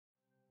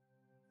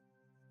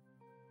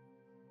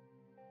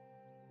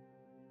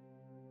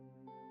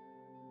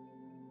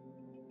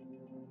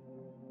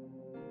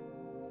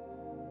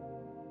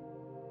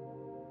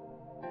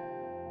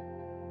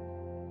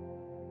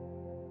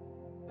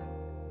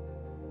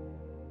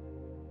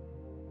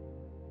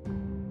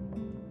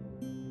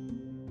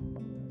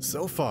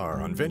So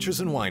far on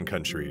Ventures in Wine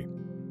Country.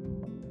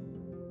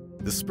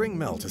 The spring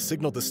melt has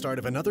signaled the start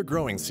of another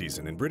growing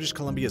season in British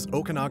Columbia's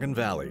Okanagan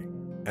Valley,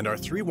 and our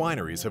 3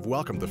 wineries have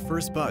welcomed the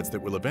first buds that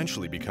will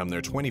eventually become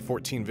their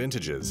 2014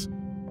 vintages.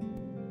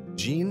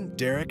 Jean,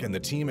 Derek, and the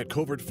team at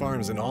Covert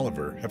Farms in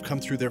Oliver have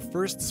come through their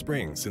first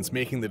spring since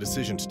making the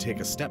decision to take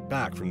a step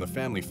back from the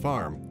family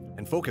farm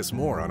and focus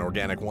more on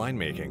organic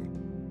winemaking.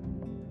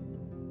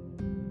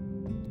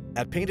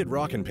 At Painted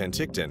Rock in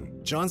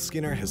Penticton, John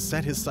Skinner has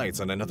set his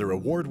sights on another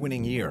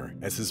award-winning year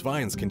as his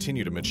vines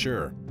continue to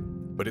mature.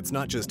 But it's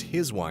not just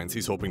his wines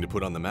he's hoping to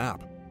put on the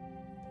map.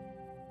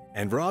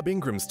 And Rob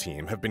Ingram's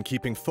team have been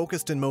keeping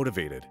focused and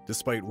motivated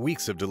despite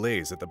weeks of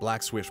delays at the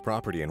Black Swift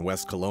property in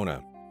West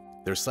Kelowna.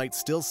 Their sights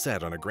still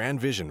set on a grand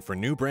vision for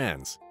new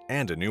brands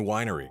and a new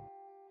winery.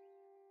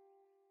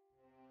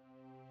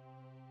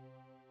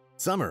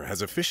 Summer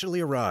has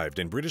officially arrived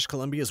in British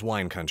Columbia's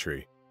wine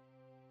country.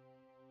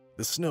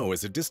 The snow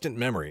is a distant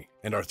memory,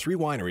 and our 3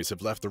 wineries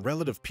have left the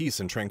relative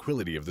peace and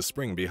tranquility of the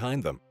spring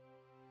behind them.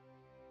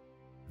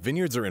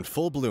 Vineyards are in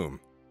full bloom,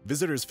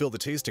 visitors fill the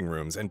tasting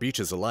rooms and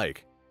beaches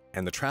alike,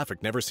 and the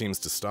traffic never seems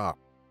to stop.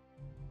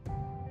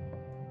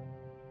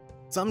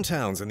 Some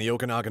towns in the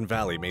Okanagan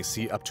Valley may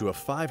see up to a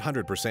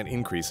 500%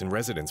 increase in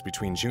residents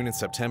between June and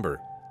September,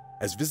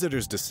 as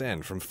visitors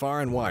descend from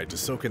far and wide to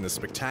soak in the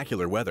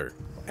spectacular weather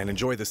and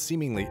enjoy the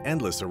seemingly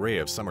endless array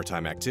of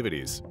summertime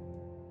activities.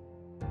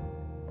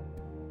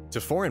 To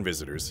foreign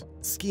visitors,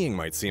 skiing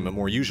might seem a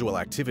more usual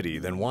activity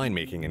than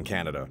winemaking in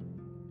Canada.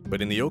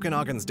 But in the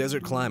Okanagan's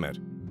desert climate,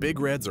 Big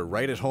Reds are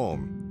right at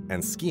home,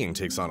 and skiing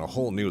takes on a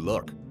whole new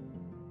look.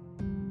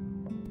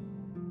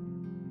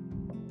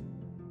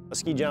 A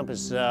ski jump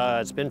is,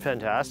 it's been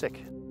fantastic.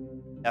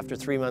 After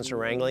 3 months of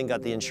wrangling,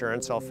 got the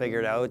insurance all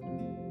figured out.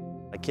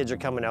 My kids are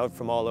coming out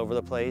from all over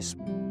the place.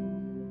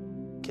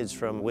 Kids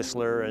from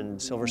Whistler and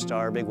Silver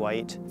Star, Big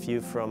White. A few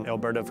from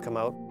Alberta have come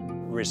out.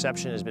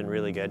 Reception has been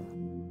really good.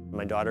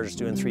 My daughter's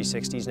doing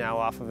 360s now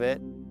off of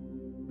it.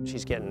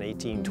 She's getting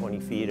 18, 20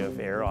 feet of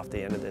air off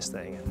the end of this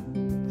thing.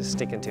 And just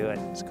sticking to it,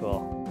 it's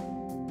cool.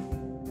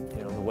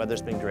 You know, the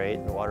weather's been great,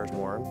 the water's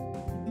warm.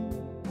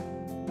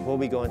 We'll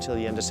be going till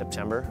the end of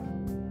September.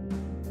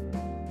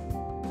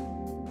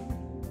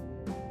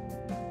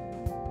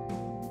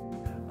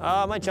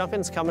 My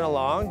jumping's coming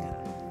along.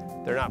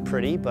 They're not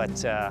pretty,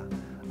 but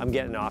I'm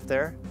getting off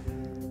there.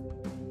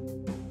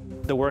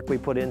 The work we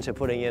put into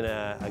putting in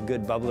a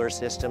good bubbler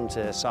system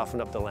to soften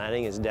up the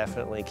landing has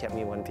definitely kept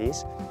me in one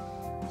piece.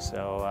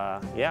 So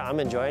yeah, I'm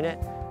enjoying it.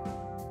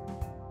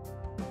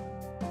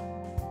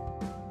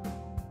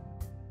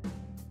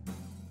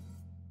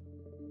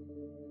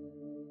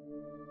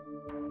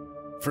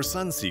 For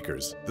sun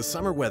seekers, the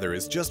summer weather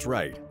is just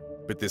right,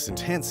 but this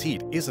intense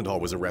heat isn't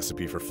always a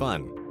recipe for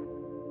fun.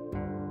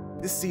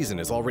 This season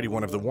is already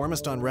one of the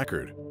warmest on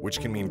record,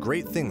 which can mean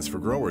great things for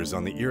growers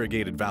on the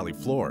irrigated valley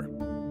floor,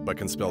 but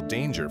can spell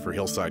danger for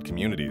hillside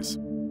communities.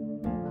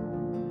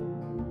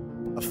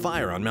 A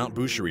fire on Mount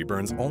Boucherie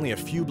burns only a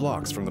few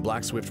blocks from the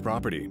Black Swift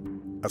property,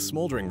 a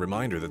smoldering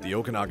reminder that the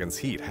Okanagan's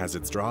heat has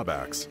its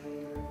drawbacks.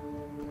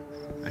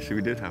 Actually,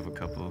 we did have a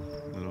couple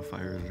little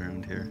fires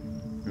around here.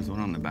 There's one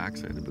on the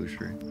backside of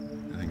Boucherie.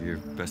 I think you're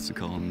best to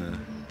call them the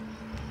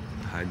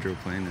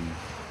hydroplane and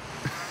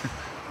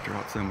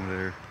drop some of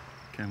their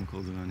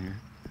chemicals on here.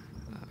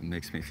 It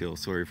makes me feel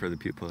sorry for the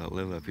people that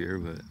live up here,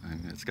 but I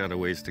mean, it's got a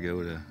ways to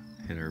go to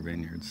hit our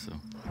vineyards, so.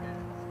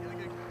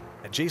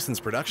 At Jason's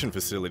production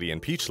facility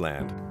in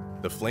Peachland,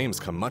 the flames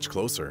come much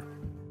closer.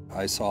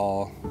 I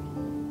saw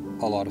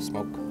a lot of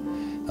smoke.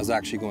 I was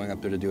actually going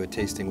up there to do a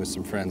tasting with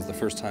some friends, the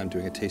first time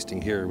doing a tasting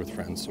here with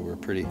friends, so we're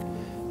pretty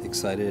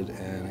excited.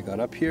 And I got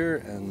up here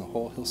and the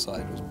whole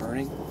hillside was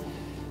burning,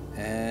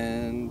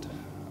 and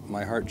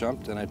my heart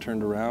jumped, and I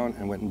turned around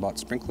and went and bought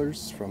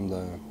sprinklers from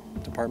the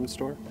department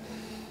store.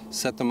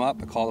 Set them up,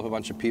 I called up a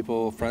bunch of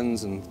people,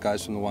 friends and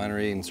guys from the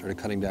winery, and started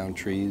cutting down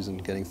trees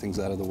and getting things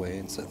out of the way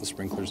and setting the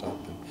sprinklers up.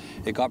 And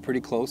it got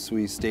pretty close.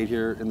 We stayed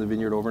here in the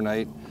vineyard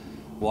overnight,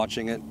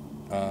 watching it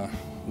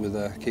with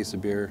a case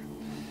of beer.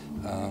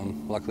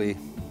 Luckily,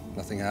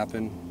 nothing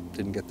happened,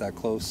 didn't get that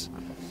close.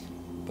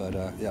 But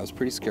yeah, it was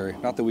pretty scary.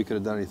 Not that we could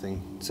have done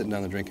anything sitting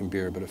down and drinking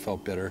beer, but it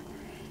felt bitter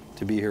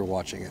to be here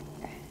watching it.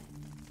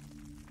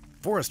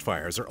 Forest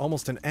fires are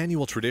almost an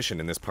annual tradition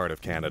in this part of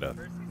Canada,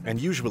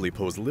 and usually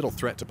pose little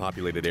threat to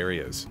populated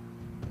areas.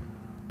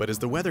 But as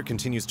the weather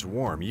continues to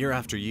warm year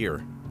after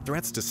year,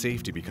 threats to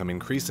safety become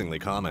increasingly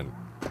common.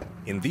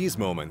 In these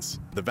moments,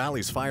 the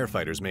valley's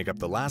firefighters make up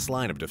the last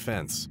line of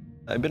defense.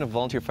 I've been a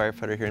volunteer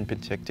firefighter here in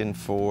Penticton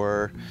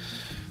for,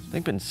 I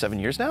think, been 7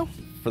 years now.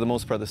 For the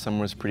most part, the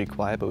summer was pretty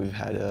quiet, but we've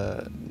had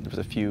there was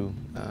a few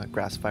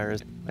grass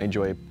fires. I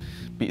enjoy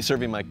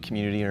serving my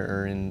community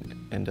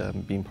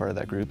and being part of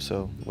that group,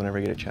 so whenever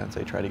I get a chance,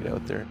 I try to get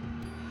out there.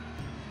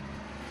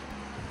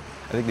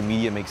 I think the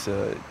media makes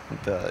the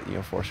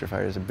forestry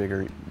fires a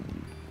bigger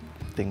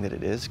thing than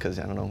it is, because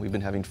I don't know, we've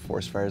been having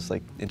forest fires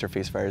like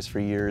interface fires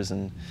for years,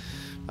 and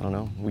I don't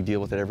know, we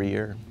deal with it every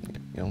year.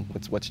 You know,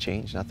 what's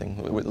changed? Nothing.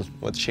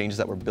 What's changed is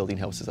that we're building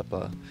houses up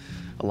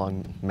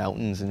along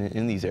mountains and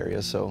in these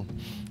areas. So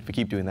if we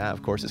keep doing that,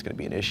 of course it's going to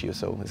be an issue.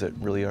 So is it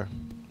really our,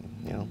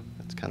 you know,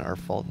 it's kind of our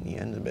fault in the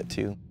end a bit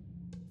too.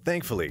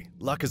 Thankfully,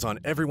 luck is on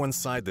everyone's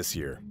side this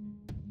year.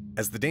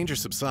 As the danger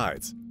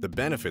subsides, the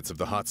benefits of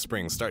the hot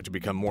springs start to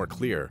become more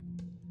clear.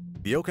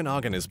 The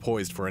Okanagan is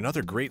poised for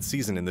another great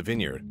season in the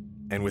vineyard,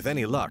 and with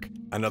any luck,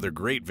 another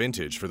great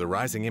vintage for the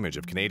rising image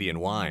of Canadian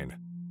wine.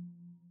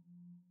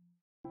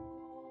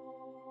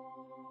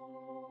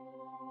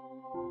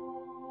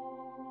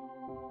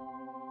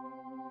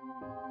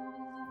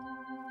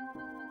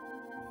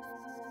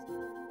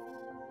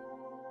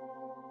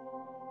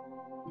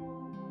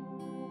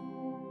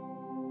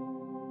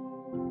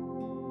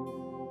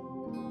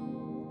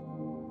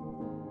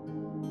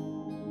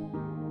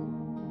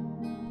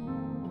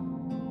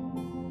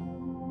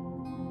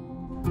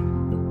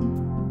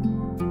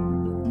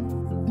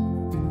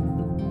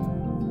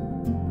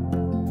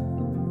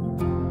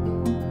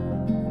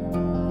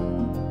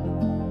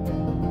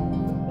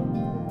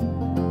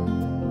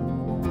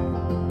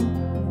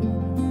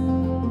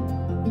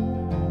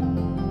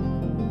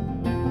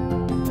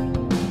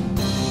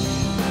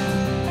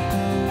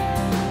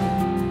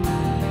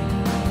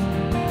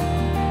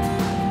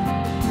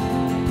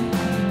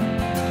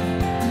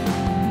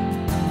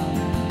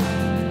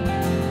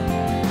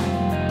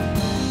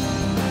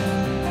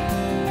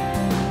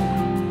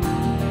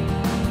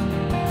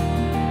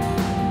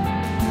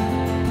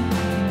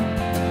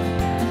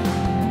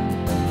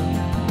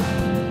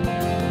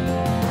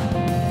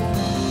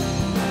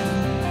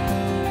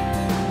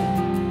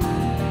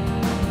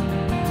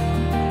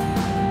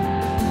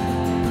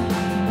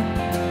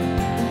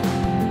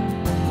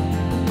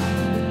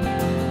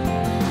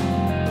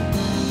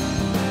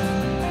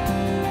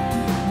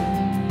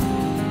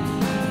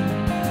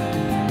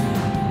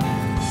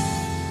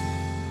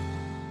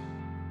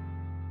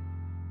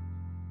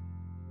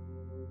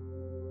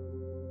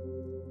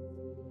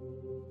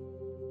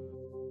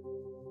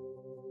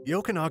 The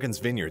Okanagan's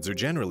vineyards are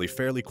generally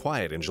fairly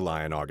quiet in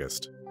July and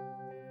August.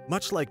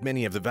 Much like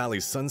many of the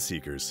valley's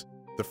sun-seekers,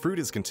 the fruit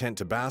is content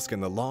to bask in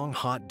the long,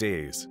 hot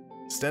days,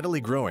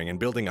 steadily growing and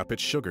building up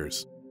its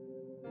sugars.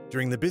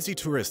 During the busy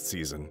tourist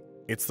season,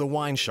 it's the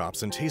wine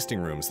shops and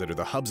tasting rooms that are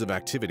the hubs of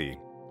activity,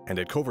 and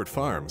at Covert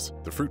Farms,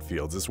 the fruit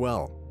fields as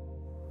well.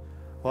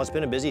 Well, it's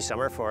been a busy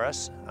summer for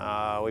us.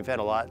 We've had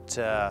a lot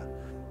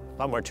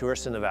more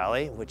tourists in the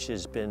valley, which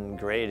has been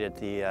great at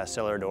the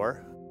cellar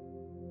door.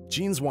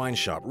 Jean's wine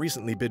shop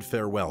recently bid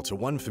farewell to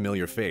one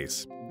familiar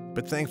face,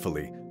 but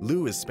thankfully,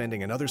 Lou is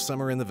spending another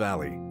summer in the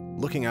valley,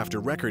 looking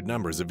after record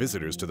numbers of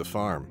visitors to the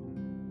farm.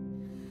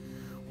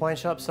 Wine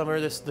shop summer,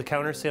 the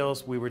counter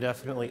sales, we were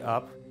definitely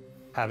up.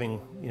 Having,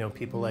 you know,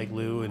 people like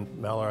Lou and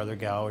Mel, our other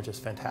gal, are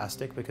just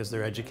fantastic because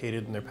they're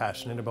educated and they're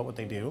passionate about what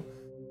they do.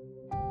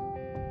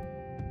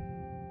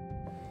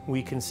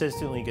 We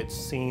consistently get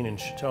seen and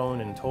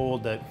shown and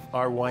told that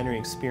our winery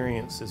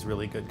experience is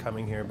really good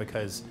coming here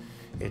because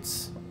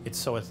it's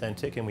so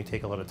authentic and we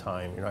take a lot of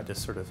time. You're not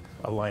just sort of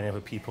a lineup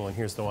of people and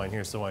here's the wine,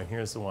 here's the wine,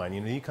 here's the wine.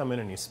 You know, you come in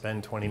and you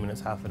spend 20 minutes,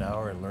 half an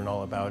hour and learn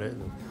all about it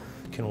and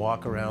can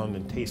walk around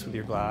and taste with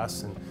your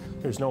glass, and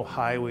there's no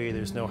highway,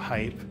 there's no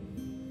hype.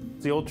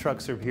 The old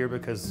trucks are here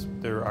because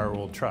they're our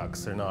old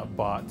trucks. They're not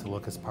bought to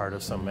look as part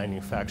of some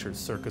manufactured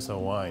circus of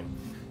wine.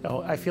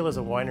 Now, I feel as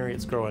a winery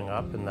it's growing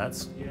up, and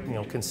that's, you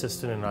know,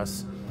 consistent in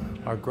us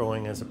are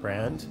growing as a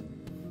brand.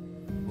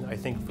 I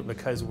think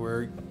because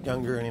we're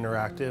younger and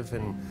interactive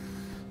and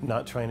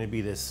not trying to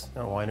be this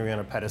winery on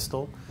a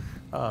pedestal,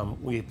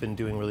 we've been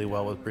doing really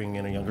well with bringing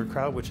in a younger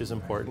crowd, which is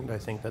important. I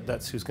think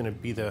that's who's going to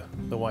be the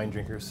wine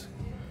drinkers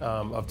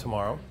of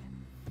tomorrow.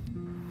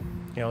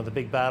 You know, the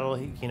big battle,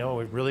 you know,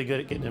 we're really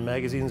good at getting in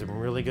magazines, I'm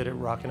really good at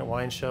rocking at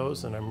wine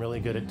shows, and I'm really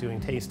good at doing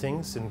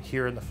tastings and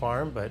here in the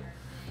farm, but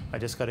I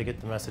just got to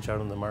get the message out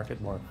in the market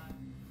more.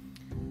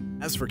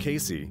 As for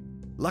Casey,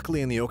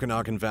 luckily in the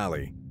Okanagan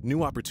Valley,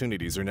 new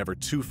opportunities are never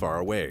too far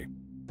away.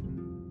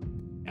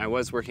 I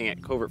was working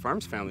at Covert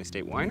Farms Family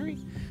Estate Winery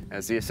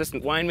as the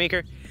assistant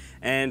winemaker,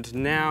 and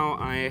now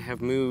I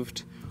have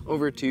moved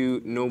over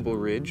to Noble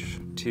Ridge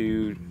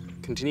to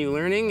continue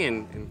learning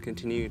and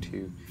continue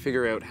to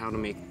figure out how to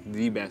make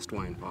the best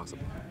wine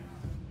possible.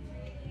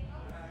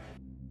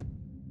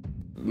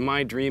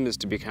 My dream is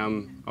to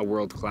become a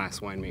world-class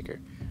winemaker,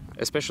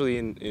 especially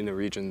in a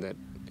region that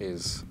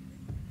is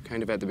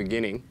kind of at the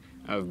beginning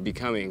of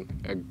becoming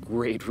a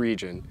great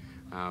region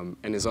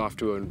and is off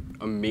to an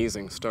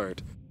amazing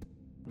start.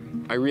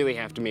 I really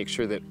have to make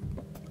sure that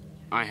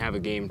I have a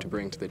game to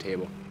bring to the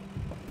table.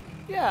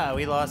 Yeah,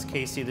 we lost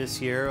Casey this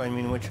year, I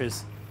mean, which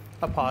was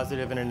a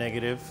positive and a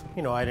negative.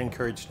 You know, I'd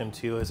encouraged him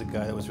too, as a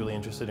guy that was really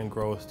interested in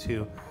growth, to,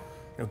 you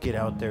know, get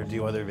out there,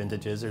 do other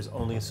vintages. There's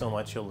only so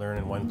much you'll learn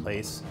in one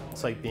place.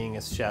 It's like being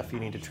a chef, you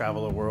need to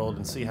travel the world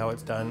and see how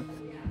it's done.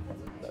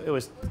 It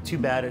was too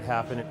bad it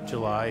happened in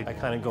July. I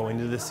kind of go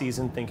into the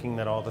season thinking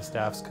that all the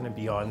staff's going to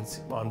be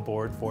on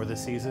board for the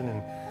season,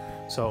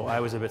 and so I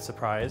was a bit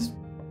surprised.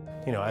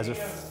 You know, as a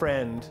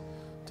friend,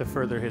 to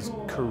further his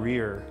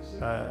career,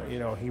 you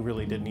know, he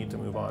really did need to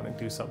move on and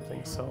do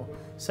something. So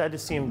sad to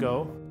see him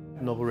go.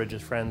 Noble Ridge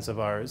is friends of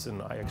ours,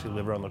 and I actually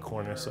live around the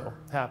corner, so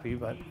happy.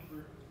 But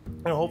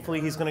you know, hopefully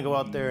he's going to go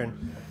out there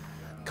and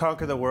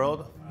conquer the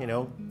world, you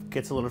know,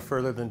 gets a little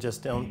further than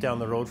just down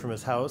the road from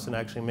his house and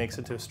actually makes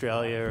it to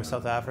Australia or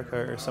South Africa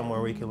or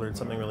somewhere where he can learn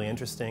something really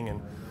interesting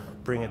and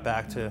bring it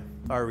back to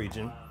our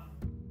region.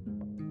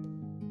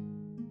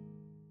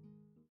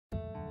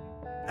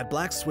 At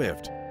Black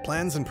Swift,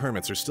 plans and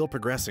permits are still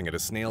progressing at a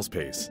snail's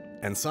pace,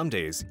 and some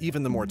days,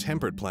 even the more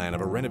tempered plan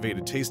of a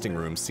renovated tasting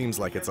room seems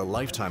like it's a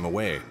lifetime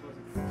away.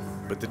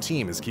 But the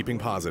team is keeping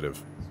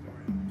positive.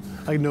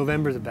 Like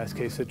November's a best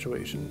case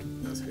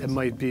situation. It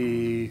might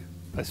be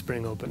a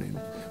spring opening,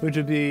 which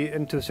would be,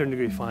 and to a certain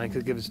degree, fine,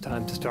 because it gives us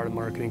time to start a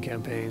marketing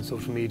campaign,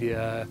 social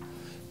media,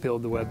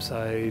 build the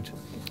website,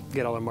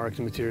 get all our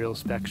marketing materials,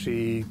 spec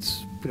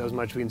sheets. You know, as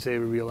much as we can say,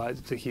 we realize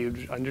it's a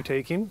huge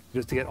undertaking,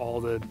 just to get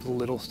all the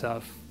little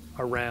stuff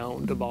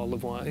around a bottle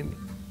of wine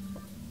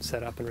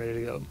set up and ready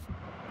to go.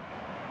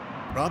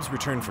 Rob's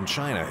return from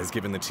China has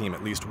given the team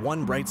at least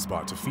one bright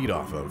spot to feed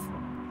off of.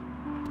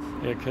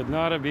 It could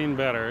not have been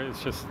better.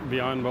 It's just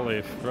beyond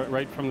belief.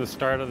 Right from the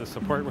start of the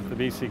support with the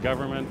BC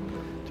government,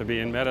 to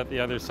being met at the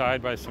other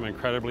side by some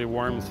incredibly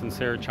warm,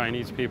 sincere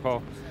Chinese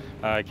people.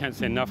 I can't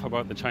say enough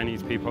about the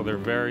Chinese people. They're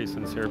very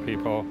sincere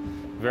people,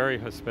 very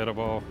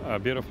hospitable, a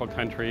beautiful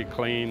country,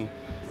 clean,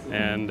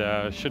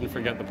 and shouldn't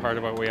forget the part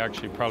about we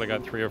actually probably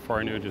got 3 or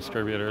 4 new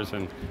distributors,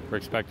 and we're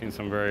expecting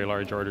some very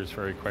large orders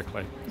very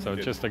quickly. So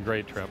it's just a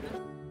great trip.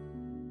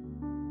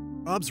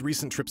 Rob's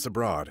recent trips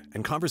abroad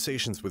and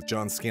conversations with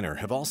John Skinner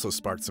have also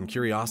sparked some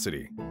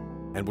curiosity.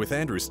 And with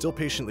Andrew still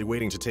patiently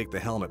waiting to take the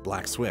helm at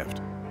Black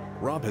Swift,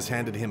 Rob has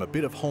handed him a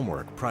bit of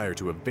homework prior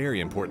to a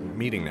very important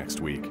meeting next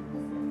week.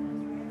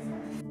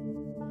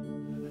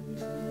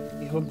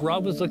 What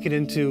Rob was looking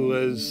into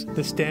was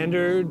the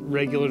standard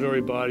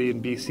regulatory body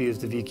in BC is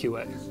the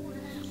VQA.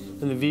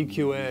 And the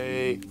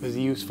VQA was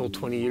useful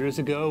 20 years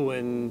ago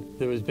when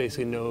there was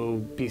basically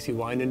no BC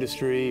wine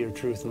industry or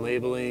truth in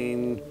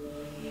labeling.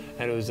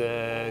 And it was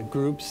a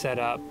group set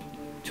up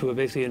to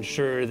basically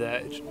ensure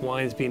that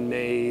wines being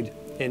made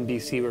in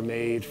BC were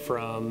made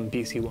from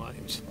BC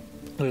wines.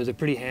 And it was a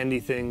pretty handy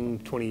thing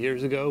 20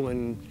 years ago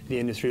when the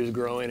industry was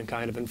growing and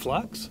kind of in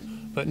flux.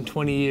 But in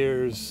 20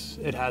 years,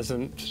 it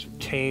hasn't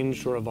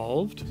changed or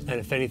evolved. And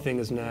if anything,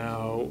 is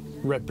now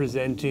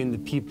representing the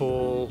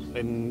people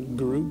and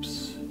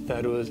groups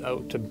that it was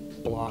out to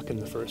block in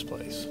the first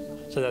place.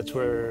 So that's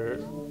where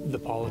the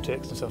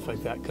politics and stuff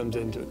like that comes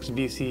into it. Because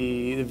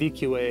BC, the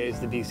VQA is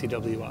the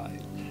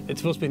BCWI.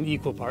 It's supposed to be an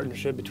equal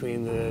partnership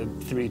between the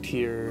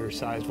 3-tier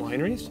sized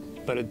wineries,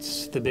 but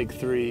it's the big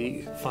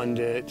 3 fund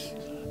it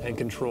and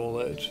control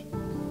it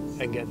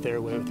and get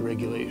their way with the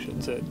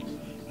regulations that,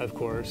 of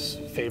course,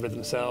 favor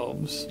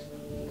themselves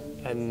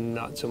and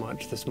not so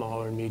much the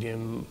smaller and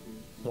medium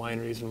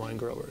wineries and wine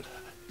growers.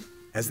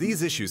 As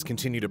these issues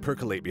continue to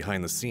percolate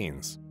behind the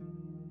scenes,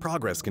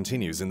 progress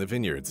continues in the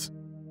vineyards.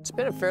 It's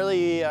been a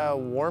fairly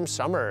warm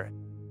summer.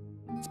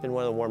 It's been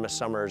one of the warmest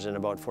summers in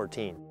about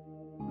 14.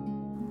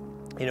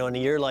 You know, in a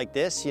year like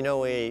this, you know,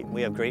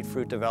 we have great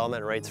fruit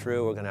development right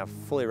through. We're going to have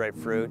fully ripe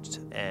fruit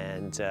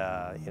and,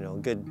 you know,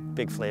 good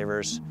big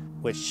flavors,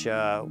 which, you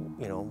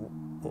know,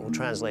 will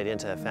translate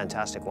into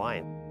fantastic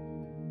wine.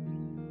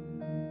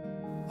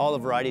 All the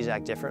varieties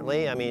act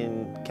differently. I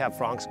mean, Cab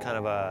Franc's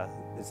kind of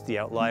it's the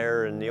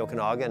outlier in the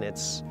Okanagan.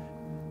 It's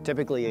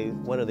typically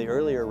one of the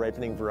earlier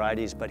ripening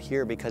varieties, but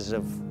here, because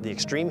of the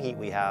extreme heat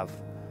we have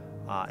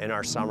in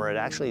our summer, it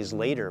actually is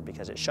later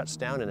because it shuts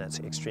down in that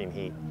extreme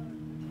heat.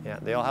 Yeah,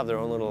 they all have their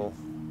own little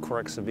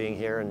quirks of being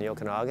here in the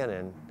Okanagan,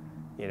 and,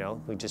 you know,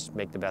 we just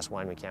make the best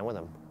wine we can with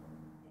them.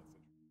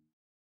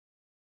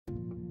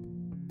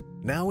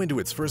 Now into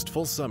its first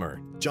full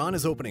summer, John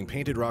is opening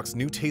Painted Rock's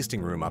new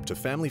tasting room up to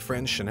family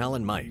friends Chanel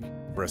and Mike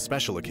for a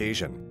special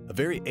occasion. A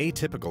very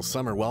atypical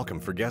summer welcome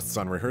for guests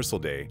on rehearsal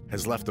day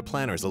has left the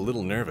planners a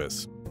little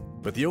nervous.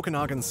 But the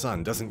Okanagan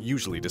sun doesn't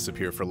usually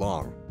disappear for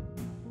long.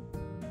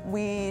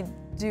 We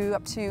do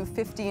up to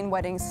 15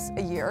 weddings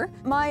a year.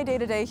 My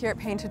day-to-day here at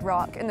Painted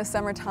Rock in the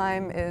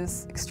summertime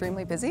is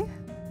extremely busy.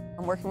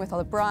 I'm working with all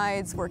the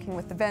brides, working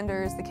with the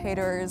vendors, the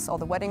caterers, all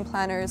the wedding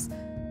planners.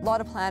 A lot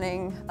of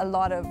planning, a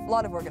lot of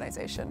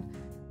organization.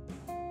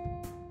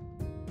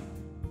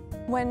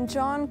 When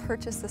John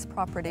purchased this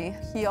property,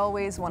 he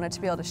always wanted to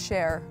be able to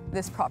share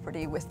this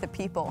property with the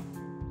people.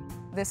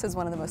 This is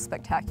one of the most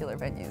spectacular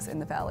venues in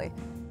the valley.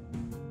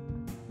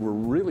 We're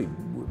really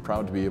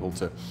proud to be able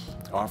to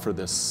offer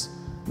this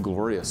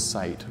glorious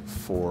site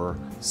for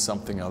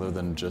something other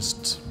than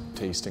just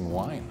tasting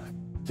wine.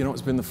 You know,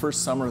 it's been the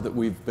first summer that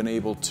we've been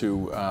able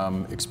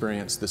to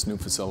experience this new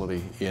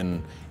facility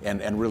and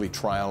really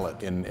trial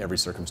it in every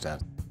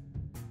circumstance.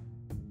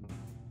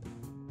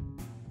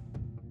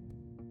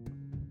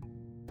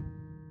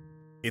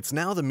 It's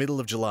now the middle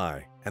of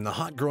July, and the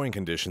hot growing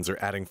conditions are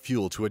adding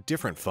fuel to a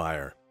different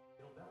fire.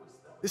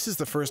 This is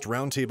the first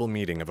roundtable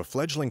meeting of a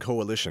fledgling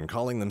coalition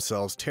calling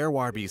themselves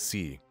Terroir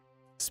BC.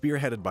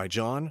 spearheaded by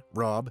John,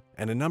 Rob,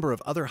 and a number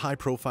of other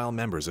high-profile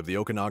members of the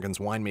Okanagan's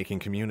winemaking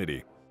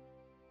community.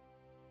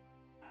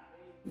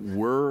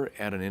 We're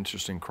at an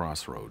interesting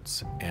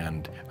crossroads,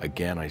 and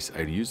again, I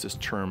use this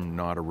term,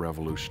 not a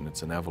revolution,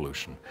 it's an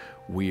evolution.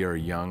 We are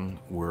young,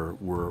 we're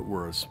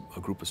a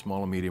group of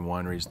small and medium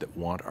wineries that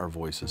want our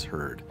voices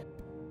heard.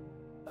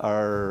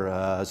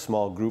 Our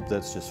small group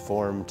that's just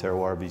formed,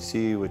 Terroir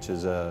BC, which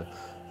is a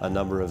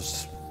number of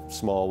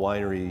small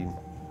winery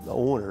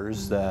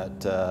owners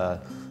that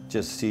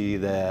just see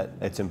that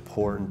it's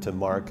important to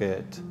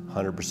market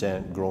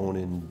 100% grown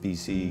in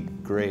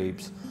BC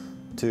grapes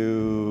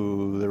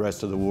to the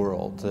rest of the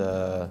world.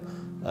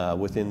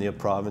 Within the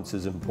province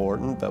is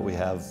important, but we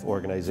have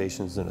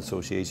organizations and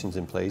associations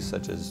in place,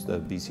 such as the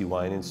BC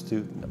Wine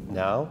Institute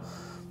now,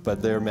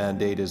 but their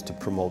mandate is to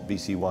promote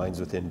BC wines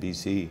within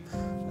BC.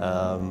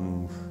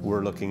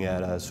 We're looking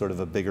at a sort of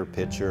a bigger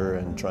picture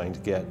and trying to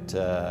get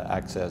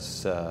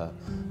access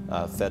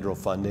federal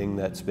funding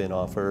that's been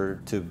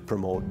offered to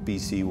promote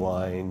BC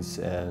wines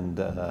and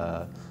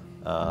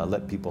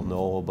let people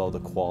know about the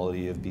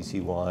quality of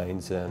BC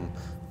wines and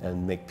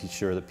make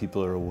sure that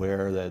people are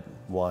aware that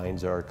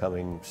wines are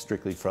coming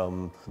strictly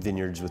from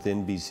vineyards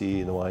within BC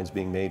and the wines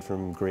being made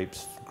from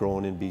grapes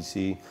grown in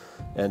BC,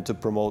 and to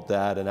promote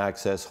that and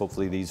access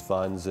hopefully these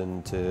funds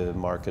and to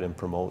market and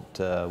promote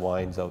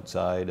wines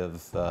outside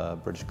of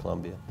British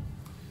Columbia.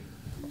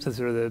 So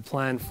sort of the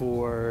plan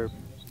for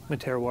the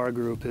Terroir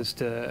Group is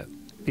to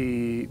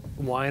be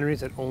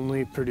wineries that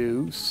only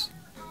produce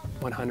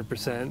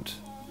 100%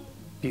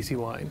 BC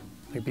wine,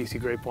 like BC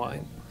grape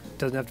wine. It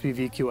doesn't have to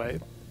be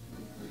VQA.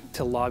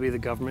 To lobby the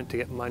government to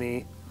get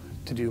money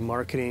to do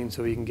marketing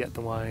so we can get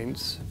the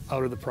wines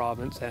out of the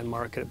province and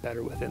market it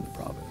better within the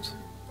province.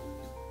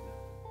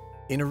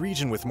 In a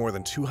region with more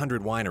than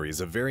 200 wineries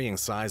of varying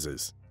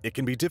sizes, it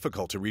can be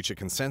difficult to reach a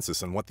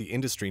consensus on what the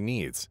industry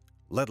needs,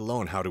 let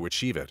alone how to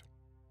achieve it.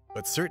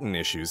 But certain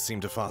issues seem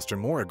to foster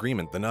more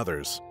agreement than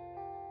others.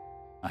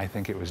 I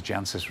think it was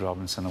Jancis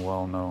Robinson, a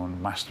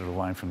well-known master of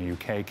wine from the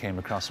UK, came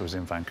across, was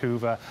in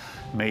Vancouver,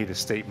 made a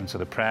statement to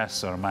the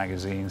press or a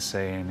magazine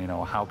saying, you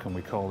know, how can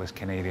we call this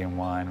Canadian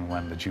wine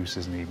when the juice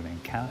isn't even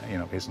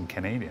isn't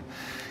Canadian?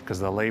 Because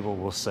the label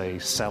will say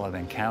sell it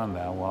in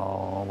Canada.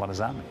 Well, what does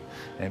that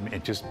mean?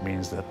 It just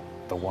means that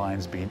the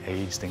wine's being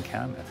aged in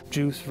Canada.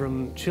 Juice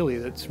from Chile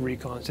that's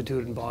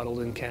reconstituted and bottled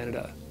in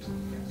Canada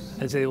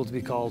is able to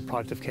be called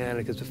product of Canada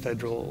because of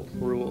federal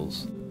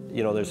rules.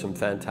 You know, there's some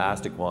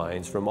fantastic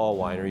wines from all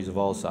wineries of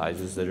all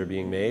sizes that are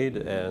being made,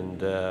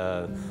 and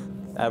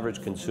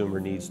average consumer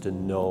needs to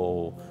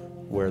know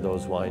where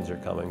those wines are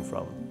coming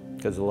from.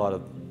 Because a lot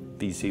of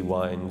BC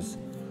wines,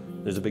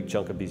 there's a big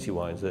chunk of BC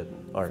wines that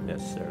aren't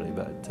necessarily,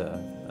 but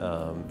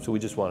so we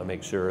just want to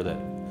make sure that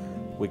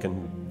we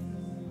can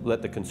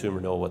let the consumer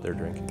know what they're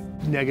drinking.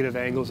 Negative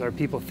angles are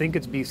people think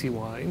it's BC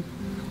wine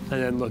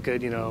and then look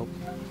at, you know,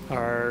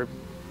 our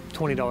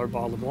 $20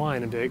 bottle of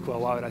wine and be like, well,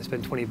 why would I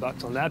spend 20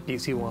 bucks on that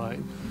BC wine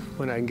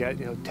when I can get,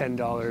 you know,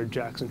 $10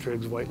 Jackson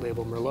Triggs White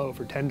Label Merlot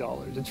for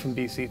 $10? It's from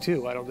BC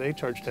too. Why don't they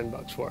charge 10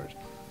 bucks for it?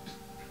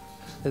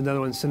 Another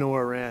one,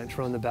 Sonora Ranch,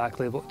 where on the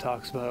back label it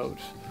talks about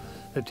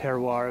the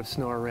terroir of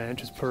Sonora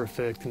Ranch is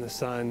perfect and the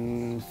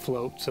sun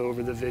floats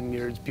over the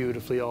vineyards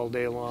beautifully all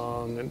day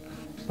long.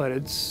 But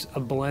it's a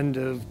blend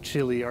of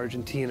Chile,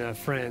 Argentina,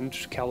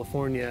 French,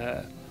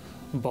 California,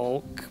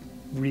 bulk,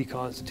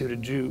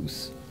 reconstituted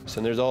juice.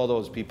 And there's all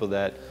those people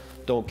that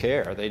don't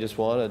care. They just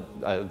want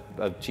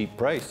a cheap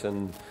price,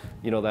 and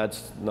you know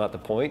that's not the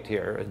point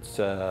here. It's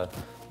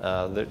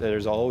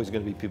there's always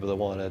going to be people that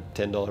want a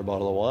 $10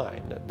 bottle of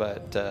wine,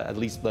 but at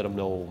least let them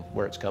know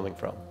where it's coming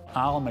from.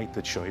 I'll make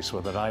the choice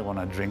whether I want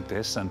to drink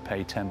this and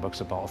pay 10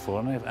 bucks a bottle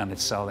for it, and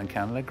it's sold in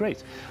Canada,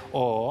 great.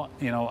 Or,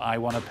 you know, I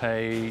want to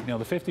pay, you know,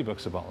 the 50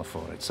 bucks a bottle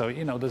for it. So,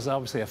 you know, there's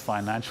obviously a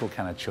financial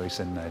kind of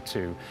choice in there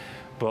too.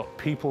 But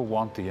people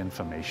want the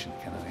information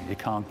kind of thing. You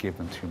can't give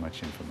them too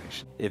much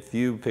information. If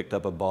you picked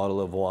up a bottle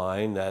of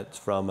wine that's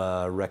from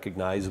a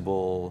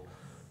recognizable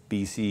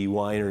BC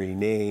winery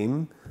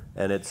name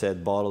and it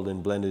said bottled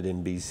and blended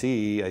in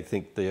BC, I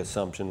think the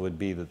assumption would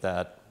be that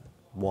that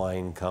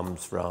wine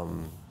comes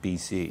from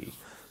BC.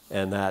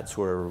 And that's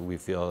where we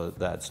feel that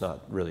that's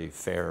not really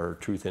fair or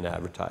truth in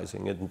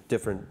advertising. In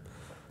different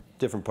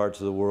parts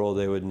of the world,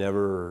 they would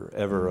never,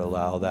 ever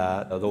allow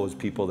that. Those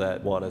people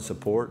that want to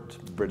support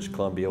British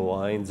Columbia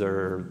wines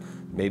are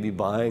maybe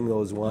buying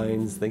those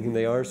wines thinking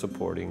they are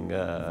supporting,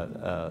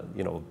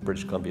 you know,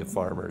 British Columbia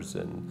farmers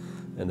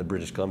and the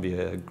British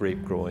Columbia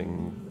grape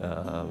growing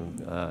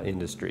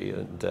industry.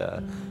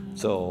 And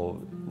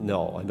so,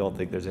 no, I don't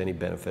think there's any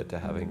benefit to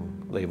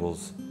having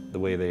labels the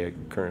way they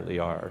currently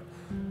are.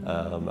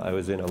 I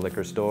was in a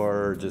liquor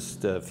store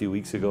just a few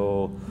weeks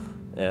ago,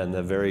 and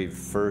the very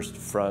first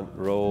front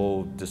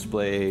row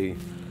display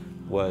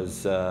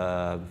was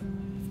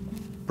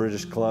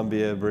British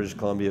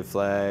Columbia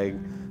flag,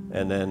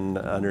 and then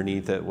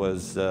underneath it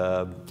was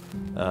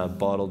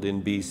bottled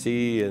in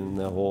BC, and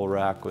the whole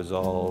rack was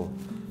all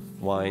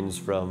wines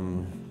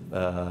from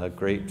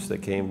grapes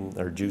that came,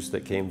 or juice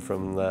that came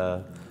from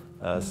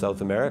South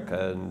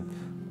America.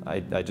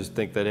 I just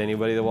think that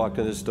anybody that walked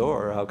in this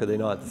door, how could they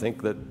not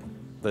think that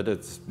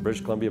it's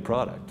British Columbia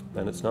product,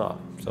 and it's not.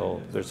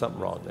 So there's something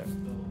wrong there.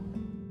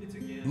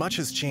 Much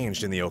has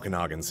changed in the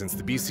Okanagan since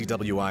the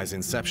BCWI's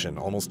inception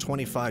almost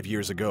 25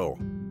 years ago.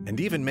 And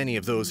even many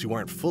of those who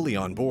aren't fully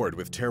on board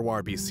with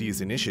Terroir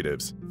BC's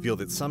initiatives feel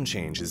that some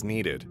change is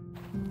needed.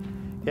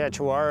 Yeah,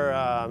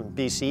 Terroir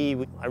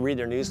BC, I read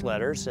their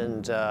newsletters,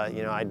 and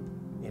I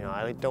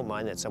don't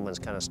mind that someone's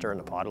kind of stirring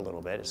the pot a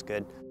little bit. It's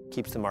good.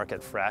 Keeps the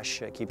market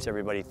fresh. It keeps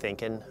everybody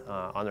thinking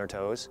on their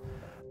toes.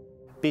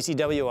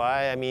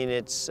 BCWI, I mean,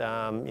 it's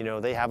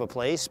they have a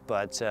place,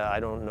 but I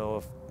don't know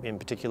if, in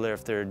particular,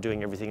 if they're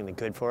doing everything they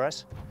could for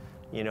us.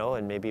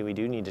 And maybe we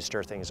do need to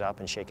stir things up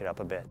and shake it up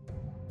a bit.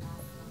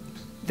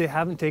 They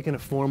haven't taken a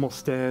formal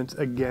stance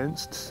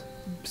against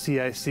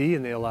CIC,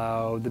 and they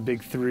allow the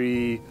big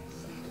three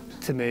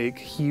to make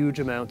huge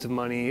amounts of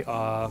money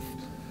off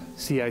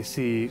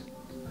CIC,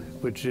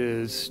 which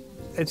is,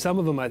 and some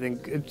of them, I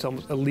think, it's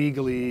almost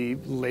illegally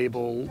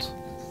labeled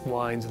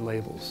wines and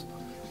labels.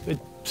 It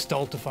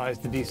stultifies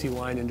the BC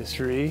wine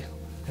industry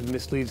and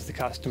misleads the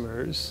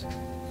customers.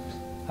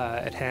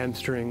 It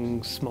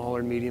hamstrings small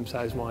or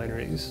medium-sized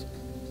wineries,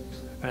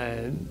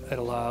 and it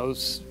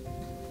allows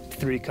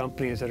three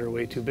companies that are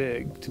way too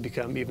big to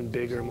become even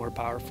bigger and more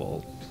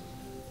powerful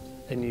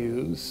and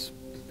use,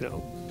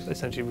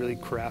 essentially really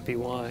crappy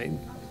wine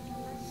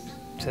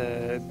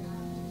to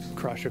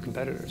crush your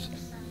competitors.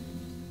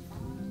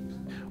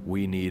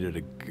 We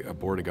needed a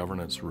Board of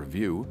Governance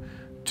review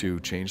to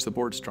change the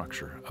board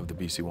structure of the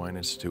BC Wine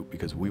Institute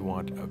because we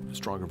want a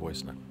stronger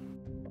voice in it.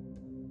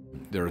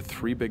 There are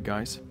three big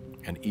guys,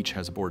 and each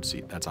has a board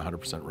seat. That's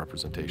 100%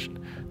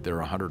 representation. There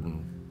are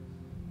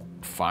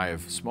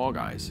 105 small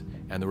guys,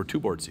 and there were 2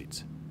 board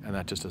seats, and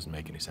that just doesn't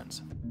make any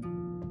sense.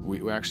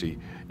 We actually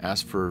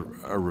asked for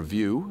a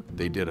review.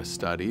 They did a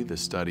study. The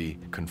study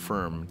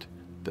confirmed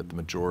that the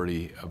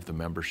majority of the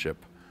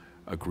membership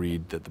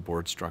agreed that the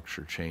board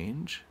structure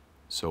change.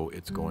 So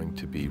it's going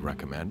to be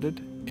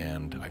recommended,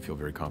 and I feel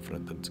very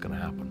confident that it's going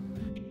to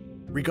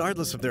happen.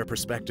 Regardless of their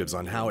perspectives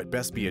on how it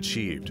best be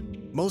achieved,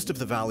 most of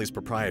the Valley's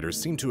proprietors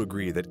seem to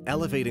agree that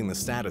elevating the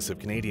status of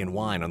Canadian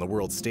wine on the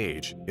world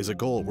stage is a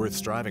goal worth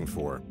striving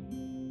for.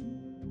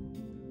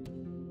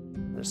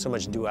 There's so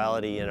much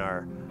duality in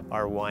our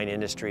wine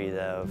industry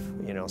of,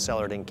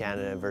 cellared in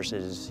Canada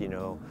versus,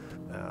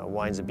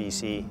 wines of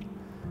BC.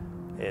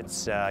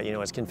 It's,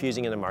 it's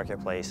confusing in the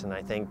marketplace, and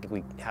I think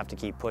we have to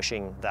keep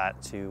pushing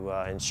that to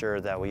ensure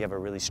that we have a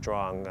really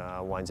strong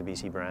Wines of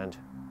BC brand.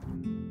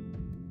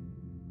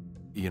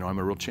 I'm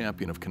a real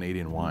champion of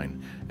Canadian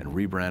wine and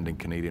rebranding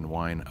Canadian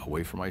wine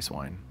away from ice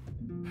wine.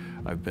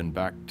 I've been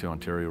back to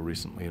Ontario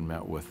recently and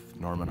met with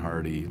Norman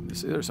Hardy.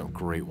 There's some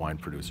great wine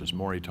producers,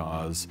 Maury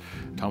Tawes,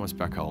 Thomas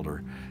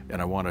Beckhalder,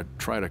 and I want to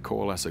try to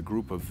coalesce a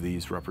group of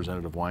these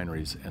representative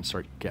wineries and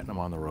start getting them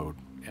on the road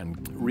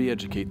and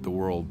re-educate the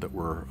world that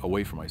we're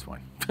away from ice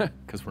wine,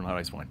 because we're not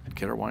ice wine.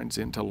 Get our wines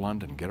into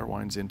London, get our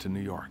wines into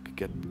New York,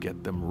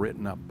 get them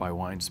written up by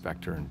Wine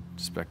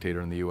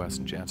Spectator in the US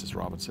and Jancis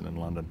Robinson in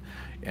London,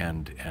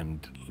 and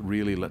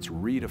really let's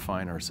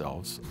redefine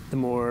ourselves. The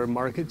more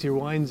markets your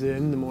wine's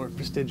in, the more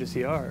prestigious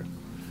you are.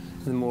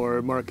 The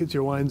more markets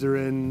your wines are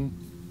in,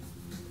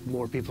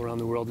 more people around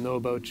the world know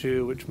about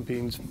you, which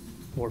means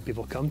more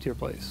people come to your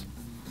place.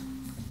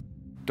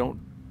 Don't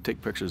take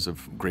pictures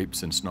of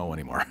grapes in snow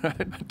anymore.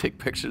 Take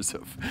pictures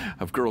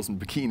of girls in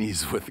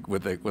bikinis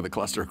with a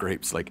cluster of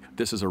grapes. Like,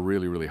 this is a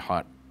really, really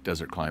hot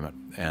desert climate,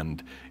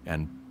 and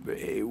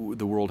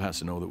the world has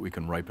to know that we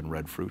can ripen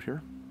red fruit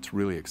here. It's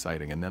really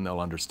exciting, and then they'll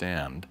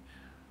understand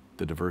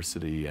the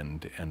diversity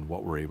and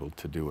what we're able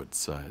to do.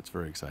 It's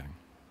very exciting.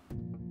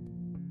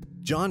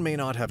 John may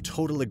not have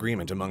total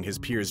agreement among his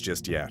peers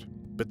just yet,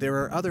 but there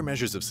are other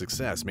measures of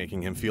success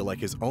making him feel like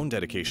his own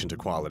dedication to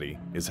quality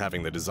is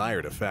having the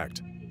desired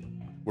effect.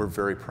 We're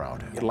very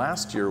proud.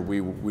 Last year,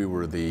 we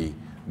were the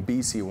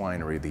BC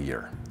Winery of the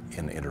Year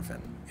in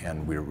Intervin,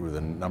 and we were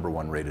the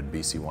 #1 rated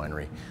BC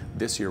winery.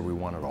 This year, we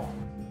won it all.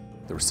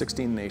 There were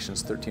 16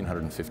 nations,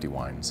 1,350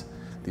 wines.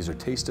 These are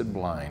tasted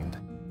blind.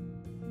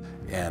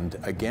 And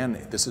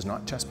again, this is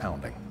not chest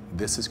pounding.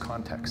 This is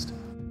context.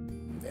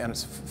 And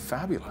it's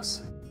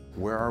fabulous.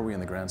 Where are we in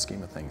the grand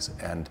scheme of things?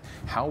 And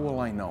how will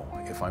I know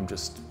if I'm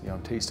just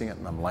tasting it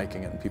and I'm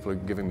liking it and people are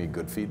giving me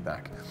good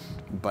feedback?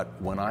 But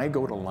when I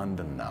go to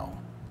London now,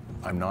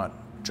 I'm not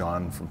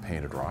John from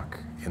Painted Rock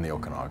in the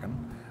Okanagan.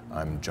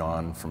 I'm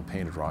John from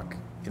Painted Rock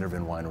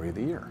Intervin Winery of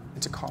the Year.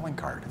 It's a calling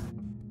card.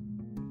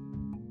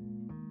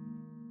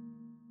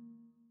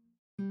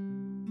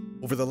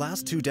 Over the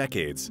last 2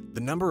 decades,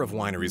 the number of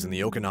wineries in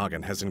the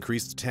Okanagan has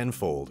increased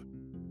tenfold.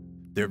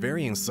 Their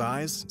varying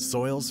size,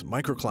 soils,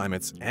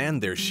 microclimates,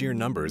 and their sheer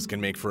numbers can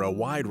make for a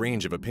wide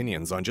range of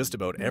opinions on just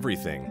about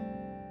everything.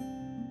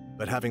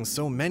 But having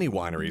so many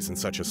wineries in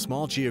such a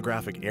small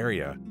geographic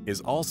area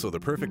is also the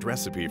perfect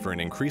recipe for an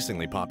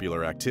increasingly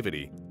popular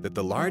activity that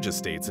the large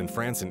estates in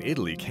France and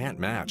Italy can't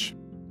match: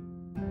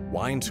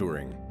 wine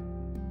touring.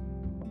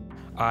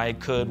 I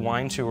could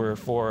wine tour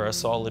for a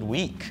solid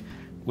week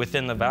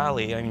within the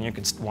valley, I mean, you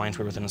could wine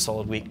tour within a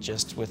solid week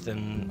just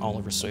within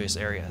Oliver Soyuz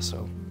area,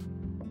 so.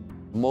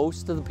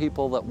 Most of the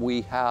people that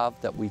we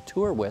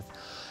tour with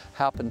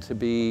happen to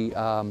be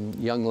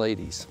young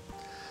ladies.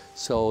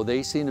 So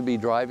they seem to be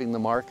driving the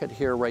market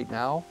here right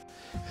now.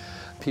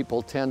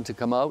 People tend to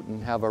come out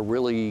and have a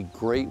really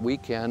great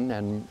weekend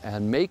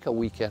and make a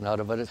weekend out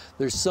of it.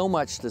 There's so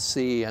much to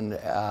see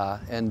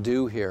and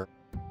do here.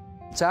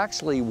 It's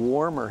actually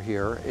warmer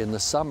here in the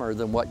summer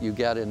than what you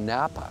get in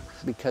Napa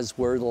because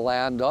we're the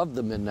land of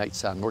the midnight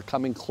sun. We're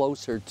coming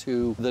closer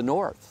to the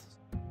north.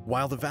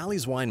 While the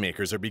Valley's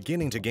winemakers are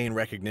beginning to gain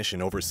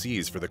recognition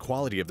overseas for the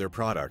quality of their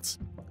products,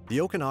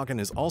 the Okanagan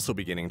is also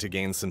beginning to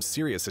gain some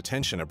serious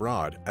attention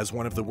abroad as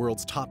one of the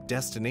world's top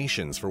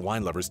destinations for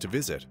wine lovers to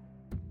visit.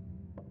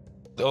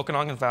 The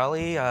Okanagan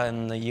Valley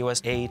in the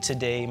USA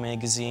Today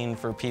magazine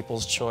for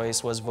People's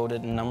Choice was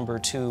voted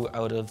 #2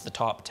 out of the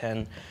top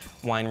 10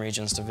 wine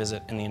regions to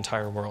visit in the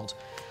entire world.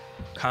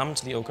 Come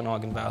to the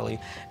Okanagan Valley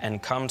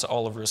and come to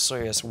Oliver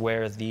Soyuz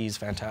where these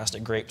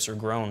fantastic grapes are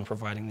grown,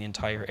 providing the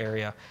entire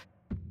area.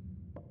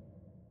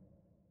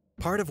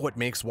 Part of what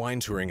makes wine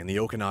touring in the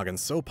Okanagan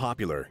so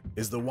popular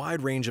is the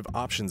wide range of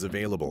options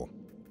available,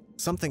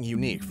 something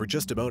unique for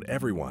just about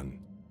everyone.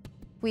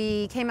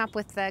 We came up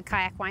with the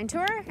kayak wine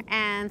tour,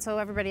 and so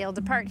everybody will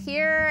depart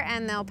here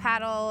and they'll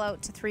paddle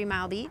out to 3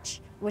 Mile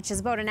Beach, which is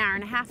about an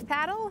hour-and-a-half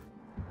paddle.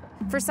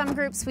 For some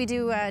groups, we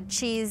do a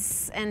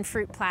cheese and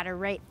fruit platter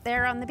right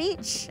there on the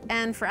beach,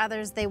 and for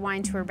others, they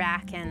wine tour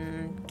back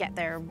and get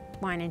their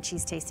wine and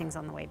cheese tastings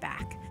on the way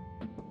back.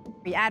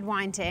 You add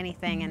wine to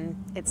anything and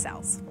it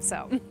sells,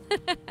 so.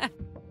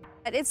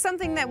 It's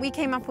something that we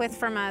came up with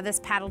from this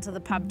paddle to the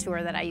pub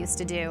tour that I used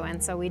to do,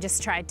 and so we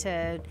just tried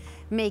to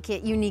make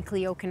it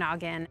uniquely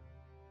Okanagan.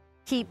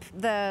 Keep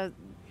the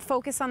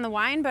focus on the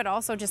wine, but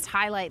also just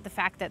highlight the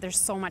fact that there's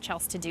so much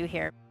else to do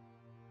here.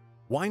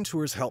 Wine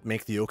tours help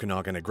make the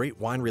Okanagan a great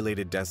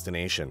wine-related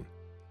destination,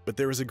 but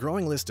there is a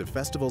growing list of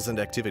festivals and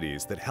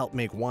activities that help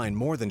make wine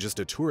more than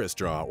just a tourist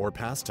draw or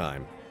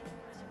pastime.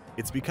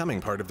 It's becoming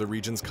part of the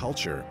region's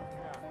culture.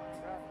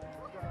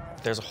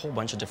 There's a whole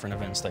bunch of different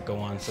events that go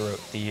on throughout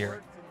the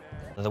year.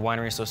 The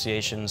Winery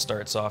Association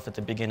starts off at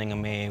the beginning of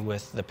May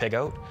with the Pig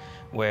Out,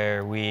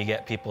 where we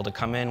get people to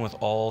come in with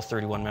all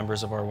 31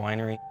 members of our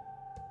winery.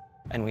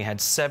 And we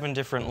had 7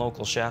 different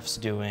local chefs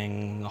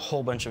doing a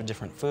whole bunch of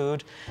different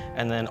food.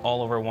 And then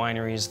all of our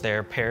wineries,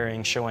 they're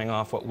pairing, showing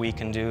off what we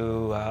can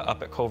do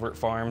up at Covert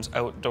Farms,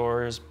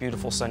 outdoors,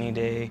 beautiful sunny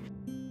day.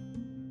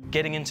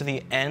 Getting into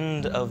the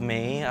end of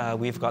May,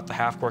 we've got the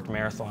Half Cork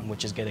Marathon,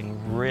 which is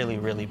getting really,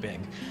 really big.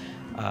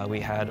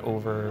 We had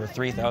over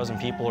 3,000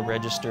 people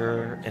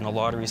register in a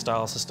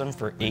lottery-style system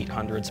for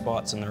 800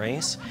 spots in the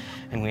race.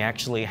 And we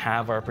actually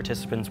have our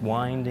participants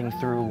winding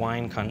through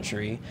wine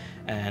country.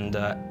 And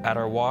at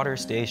our water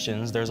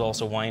stations, there's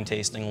also wine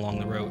tasting along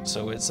the route.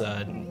 So it's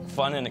a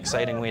fun and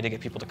exciting way to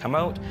get people to come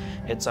out.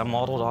 It's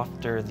modeled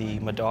after the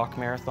Medoc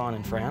Marathon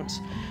in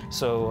France.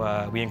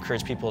 So we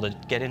encourage people to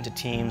get into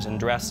teams and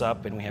dress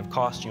up, and we have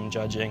costume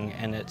judging,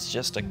 and it's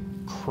just a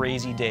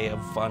crazy day of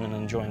fun and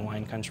enjoying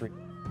wine country.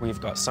 We've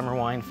got Summer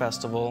Wine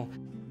Festival,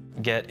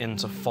 get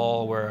into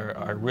fall, where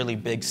our really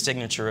big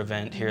signature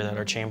event here that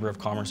our Chamber of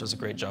Commerce does a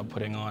great job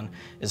putting on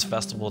is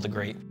Festival of the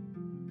Grape.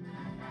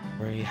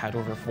 We had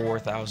over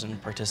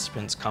 4,000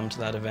 participants come to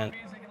that event,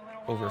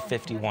 over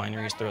 50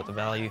 wineries throughout the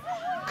valley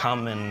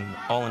come, and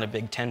all in a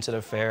big tented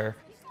affair.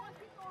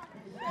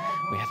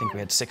 I think we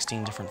had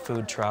 16 different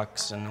food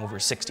trucks and over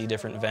 60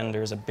 different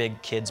vendors, a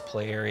big kids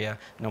play area.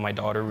 I know my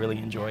daughter really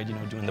enjoyed,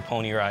 doing the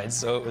pony rides,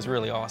 so it was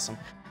really awesome.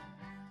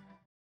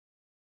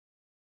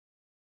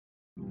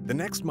 The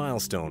next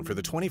milestone for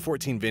the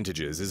 2014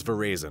 vintages is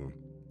veraison,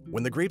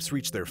 when the grapes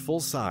reach their full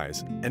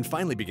size and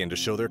finally begin to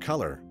show their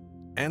color,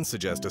 and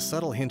suggest a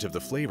subtle hint of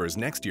the flavors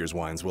next year's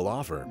wines will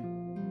offer.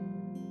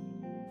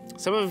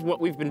 Some of what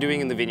we've been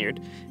doing in the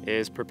vineyard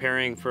is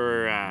preparing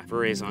for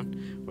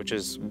veraison, which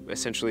is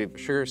essentially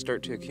sugars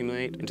start to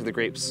accumulate into the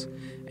grapes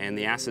and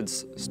the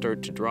acids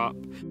start to drop.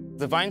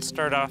 The vines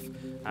start off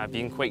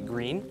being quite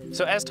green.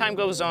 So as time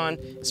goes on,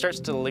 it starts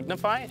to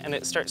lignify and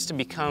it starts to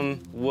become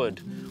wood,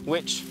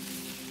 which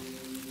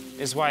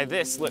is why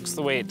this looks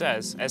the way it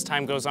does. As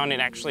time goes on, it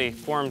actually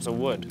forms a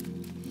wood.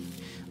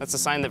 That's a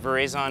sign that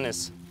veraison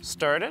is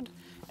started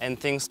and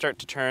things start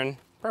to turn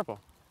purple.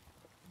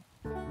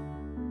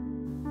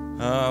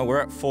 We're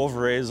at full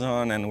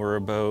veraison and we're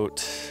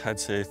about, I'd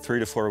say, 3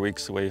 to 4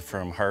 weeks away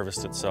from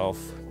harvest itself.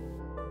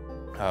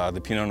 The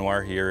Pinot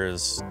Noir here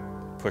is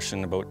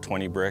pushing about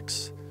 20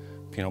 bricks.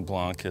 Pinot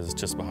Blanc is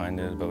just behind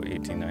it, about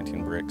 18,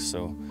 19 bricks.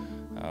 So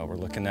we're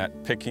looking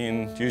at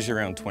picking usually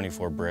around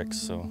 24 bricks.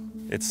 So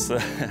it's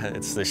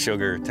the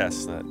sugar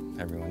test that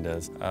everyone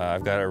does.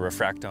 I've got a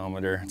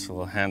refractometer. It's a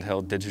little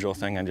handheld digital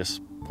thing. I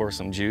just pour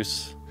some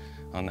juice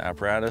on the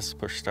apparatus,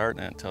 push start,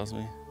 and it tells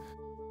me.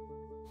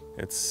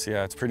 It's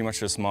pretty much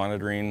just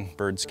monitoring,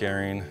 bird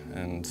scaring,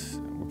 and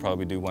we'll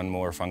probably do one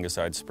more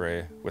fungicide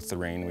spray with the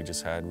rain we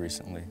just had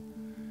recently.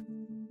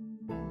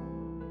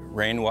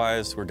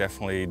 Rain-wise, we're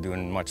definitely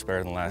doing much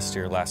better than last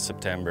year. Last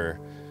September,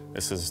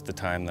 this is the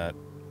time that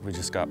We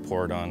just got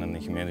poured on and the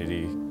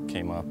humidity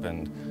came up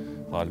and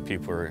a lot of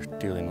people were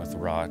dealing with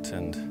rot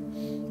and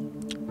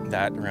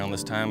that around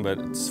this time, but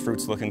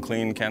fruit's looking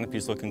clean,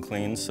 canopy's looking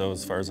clean, so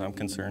as far as I'm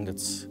concerned,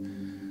 it's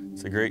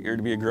a great year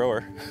to be a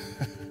grower.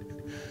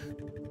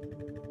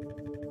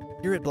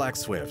 Here at Black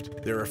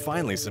Swift, there are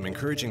finally some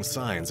encouraging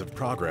signs of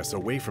progress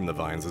away from the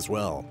vines as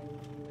well.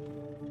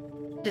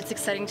 It's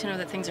exciting to know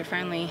that things are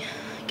finally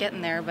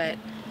getting there, but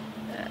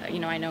you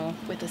know, I know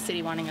with the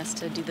city wanting us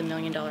to do the $1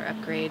 million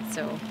upgrade,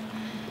 so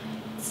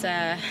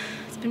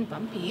it's been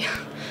bumpy.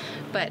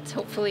 But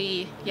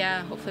hopefully,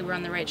 yeah, hopefully we're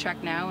on the right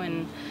track now,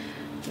 and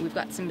we've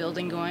got some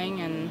building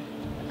going, and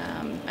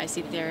I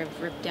see that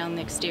they've ripped down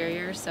the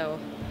exterior, so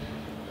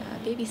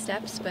baby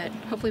steps, but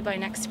hopefully by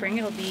next spring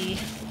it'll be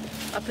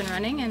up and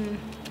running, and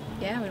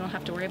yeah, we don't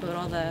have to worry about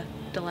all the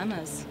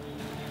dilemmas.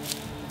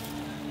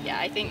 Yeah,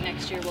 I think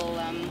next year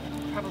we'll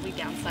probably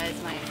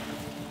downsize my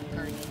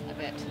garden a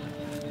bit.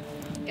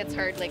 It gets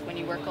hard, like when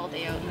you work all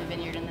day out in the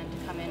vineyard and then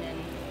to come in and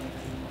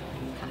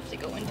have to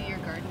go and do your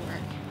garden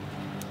work.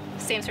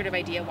 Same sort of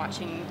idea,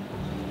 watching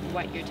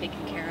what you're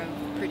taking care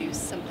of produce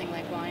something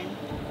like wine.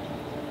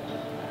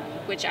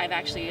 Which I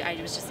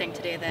was just saying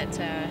today that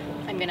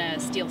I'm gonna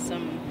steal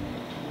some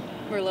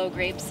Merlot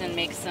grapes and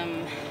make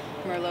some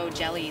Merlot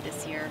jelly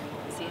this year,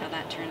 see how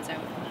that turns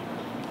out.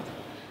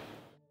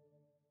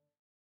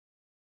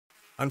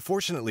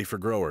 Unfortunately for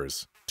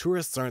growers,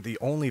 tourists aren't the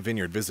only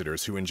vineyard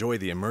visitors who enjoy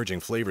the emerging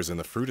flavors in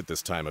the fruit at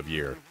this time of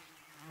year.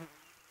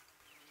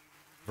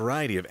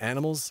 Variety of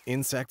animals,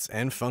 insects,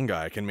 and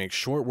fungi can make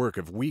short work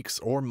of weeks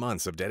or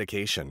months of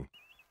dedication,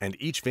 and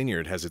each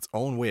vineyard has its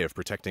own way of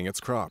protecting its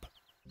crop.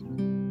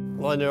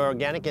 Well, in the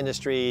organic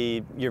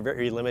industry, you're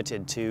very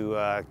limited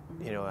to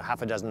you know,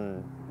 half a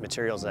dozen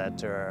materials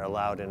that are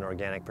allowed in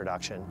organic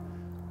production.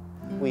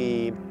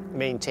 We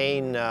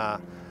maintain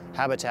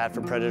habitat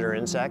for predator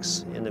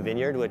insects in the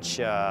vineyard, which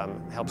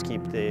helps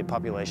keep the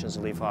populations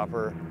of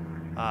leafhopper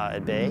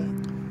at bay.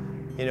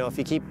 You know, if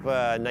you keep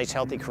a nice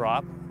healthy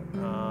crop,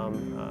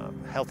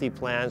 healthy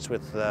plants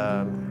with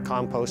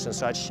compost and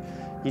such,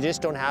 you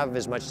just don't have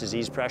as much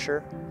disease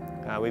pressure.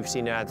 We've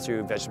seen that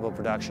through vegetable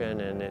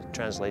production, and it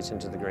translates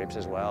into the grapes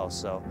as well.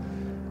 So,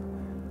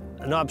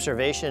 an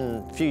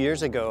observation a few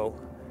years ago,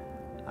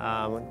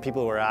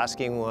 people were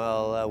asking,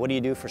 well, what do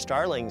you do for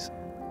starlings?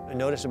 I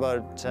noticed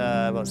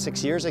about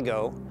 6 years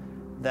ago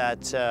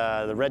that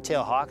the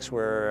red-tailed hawks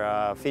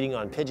were feeding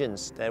on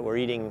pigeons that were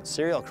eating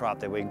cereal crop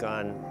that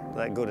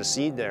let go to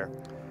seed there.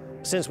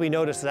 Since we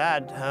noticed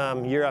that,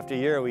 year after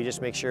year, we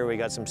just make sure we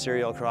got some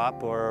cereal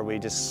crop, or we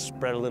just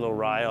spread a little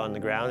rye on the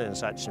ground and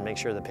such, and make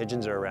sure the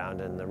pigeons are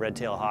around, and the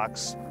red-tailed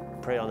hawks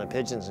prey on the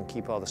pigeons and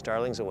keep all the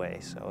starlings away.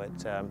 So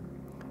it's a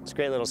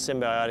great little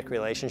symbiotic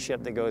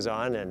relationship that goes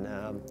on, and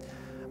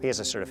I guess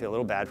I sort of feel a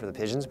little bad for the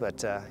pigeons,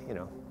 but you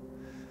know,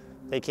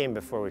 they came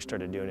before we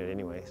started doing it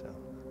anyway, so.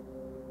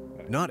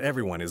 Not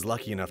everyone is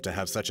lucky enough to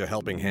have such a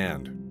helping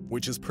hand,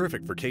 which is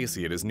perfect for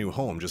Casey at his new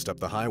home just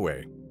up the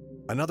highway.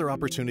 Another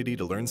opportunity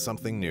to learn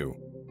something new.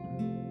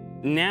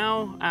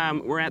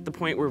 Now we're at the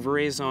point where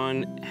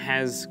veraison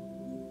has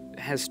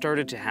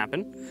started to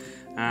happen.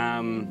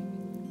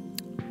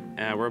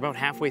 We're about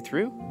halfway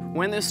through.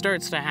 When this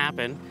starts to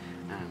happen,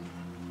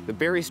 the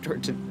berries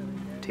start to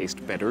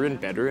taste better and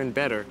better and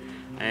better.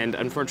 And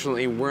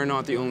unfortunately, we're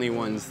not the only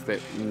ones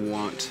that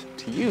want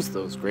to use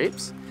those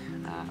grapes.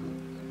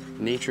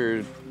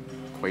 Nature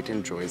quite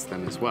enjoys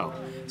them as well.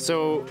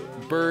 So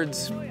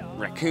birds,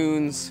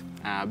 raccoons,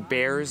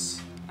 bears,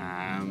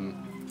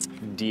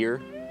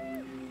 deer.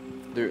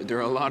 There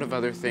are a lot of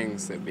other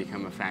things that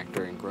become a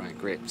factor in growing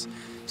grapes.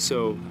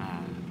 So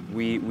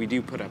we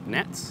do put up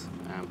nets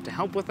to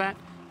help with that.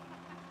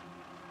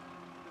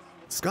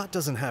 Scott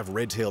doesn't have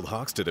red-tailed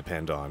hawks to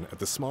depend on at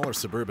the smaller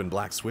suburban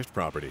Black Swift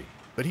property,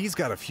 but he's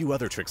got a few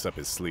other tricks up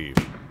his sleeve.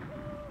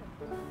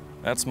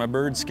 That's my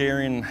bird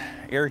scaring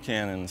air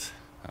cannons.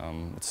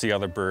 It's the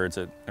other birds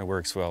it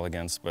works well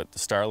against, but the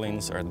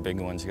starlings are the big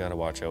ones you gotta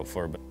watch out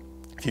for. But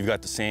if you've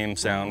got the same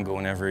sound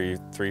going every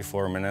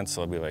 3-4 minutes,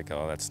 they'll be like,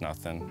 oh, that's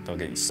nothing. They'll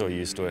get so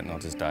used to it and they'll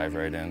just dive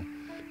right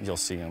in. You'll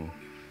see them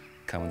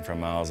coming from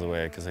miles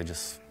away because they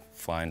just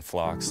fly in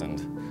flocks, and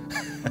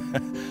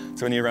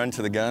so when you run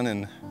to the gun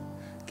and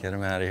get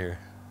them out of here.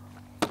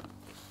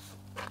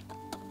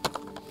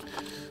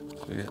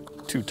 We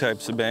got two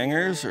types of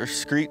bangers, our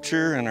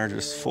screecher and our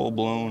just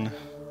full-blown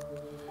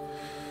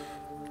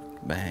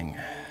bang.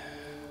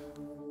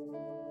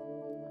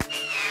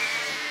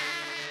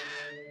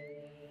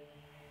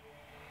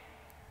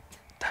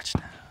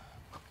 Touchdown.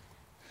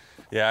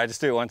 Yeah, I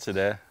just do it once a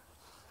day.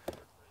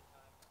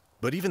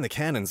 But even the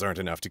cannons aren't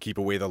enough to keep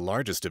away the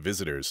largest of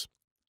visitors.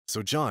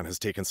 So John has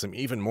taken some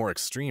even more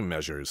extreme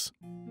measures.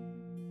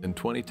 In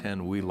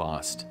 2010, we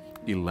lost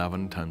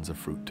 11 tons of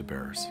fruit to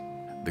bears.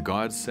 The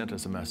gods sent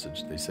us a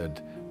message. They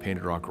said,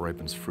 Painted Rock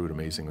ripens fruit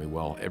amazingly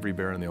well. Every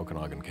bear in the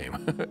Okanagan came,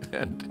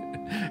 and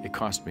it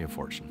cost me a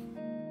fortune.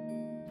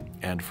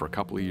 And for a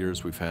couple of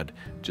years, we've had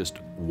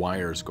just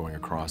wires going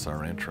across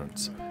our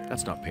entrance.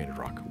 That's not painted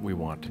rock. We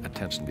want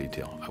attention to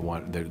detail.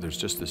 There's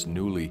just this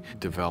newly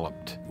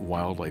developed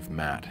wildlife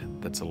mat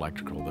that's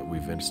electrical that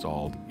we've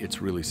installed.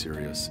 It's really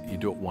serious. You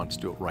do it once,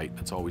 do it right.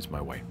 That's always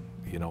my way.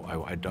 You know,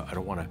 I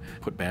don't want to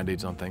put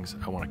Band-Aids on things.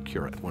 I want to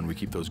cure it. When we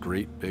keep those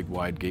great, big,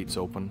 wide gates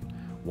open,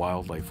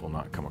 wildlife will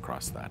not come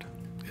across that.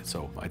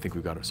 So I think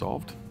we've got it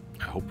solved.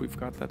 I hope we've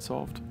got that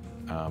solved.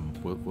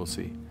 We'll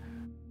see.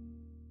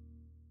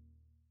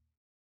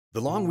 The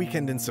long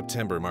weekend in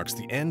September marks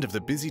the end of the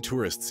busy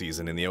tourist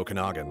season in the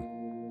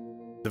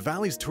Okanagan. The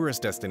valley's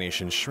tourist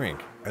destinations shrink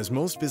as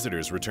most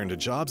visitors return to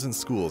jobs and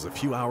schools a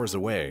few hours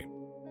away.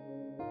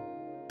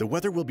 The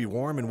weather will be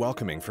warm and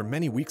welcoming for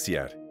many weeks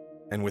yet,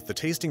 and with the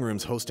tasting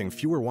rooms hosting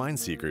fewer wine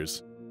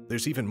seekers,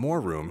 there's even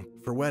more room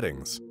for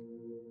weddings.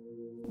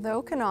 The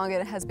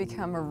Okanagan has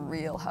become a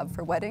real hub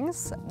for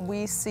weddings.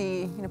 We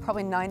see,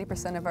 probably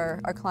 90% of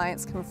our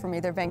clients come from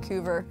either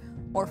Vancouver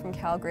or from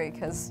Calgary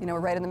because, we're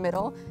right in the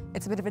middle.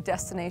 It's a bit of a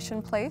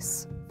destination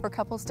place for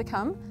couples to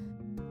come.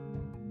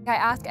 I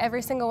ask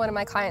every single one of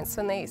my clients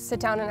when they sit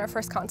down in our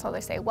first consult,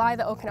 they say, why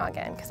the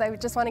Okanagan? Because I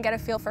just want to get a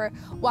feel for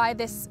why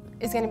this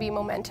is going to be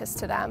momentous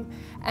to them.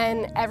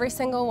 And every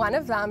single one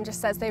of them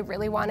just says they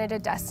really wanted a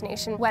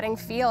destination wedding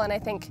feel. And I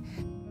think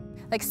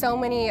like so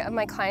many of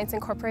my clients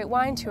incorporate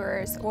wine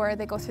tours, or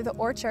they go through the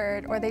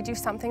orchard, or they do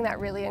something that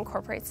really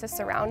incorporates the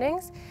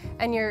surroundings.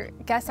 And your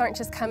guests aren't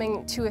just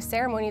coming to a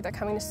ceremony, they're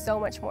coming to so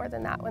much more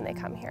than that when they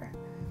come here.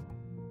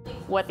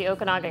 What the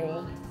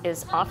Okanagan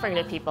is offering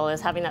to people is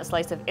having that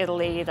slice of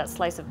Italy, that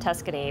slice of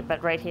Tuscany,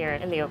 but right here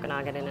in the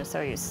Okanagan in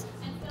Osoyoos.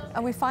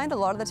 And we find a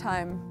lot of the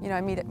time,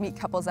 I meet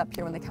couples up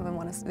here when they come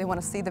and they want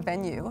to see the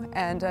venue,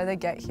 and they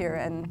get here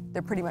and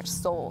they're pretty much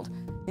sold.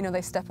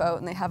 They step out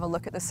and they have a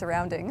look at the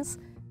surroundings.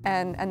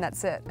 And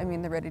that's it.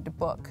 They're ready to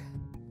book.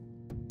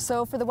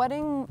 So for the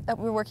wedding that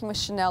we're working with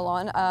Chanel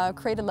on,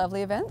 Created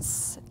Lovely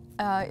Events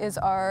is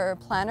our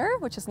planner,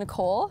 which is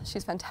Nicole.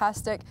 She's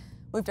fantastic.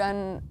 We've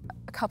done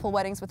a couple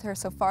weddings with her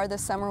so far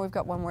this summer. We've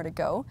got one more to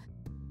go.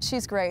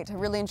 She's great. I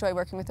really enjoy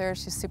working with her.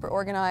 She's super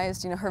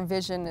organized. Her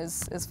vision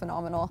is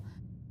phenomenal.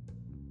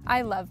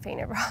 I love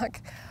Painted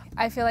Rock.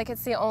 I feel like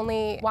it's the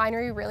only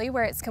winery really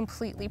where it's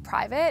completely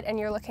private and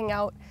you're looking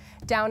out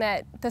down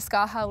at the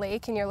Skaha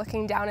Lake and you're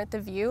looking down at the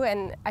view,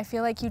 and I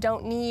feel like you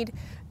don't need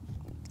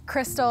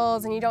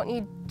crystals and you don't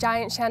need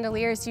giant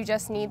chandeliers, you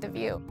just need the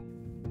view.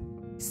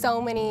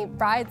 So many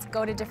brides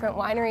go to different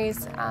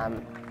wineries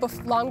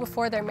long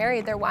before they're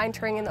married. They're wine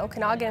touring in the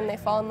Okanagan and they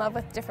fall in love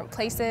with different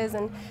places,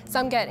 and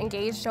some get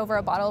engaged over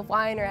a bottle of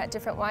wine or at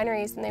different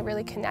wineries and they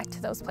really connect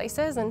to those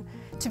places, and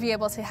to be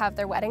able to have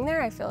their wedding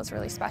there I feel is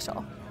really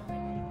special.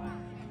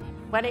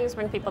 Weddings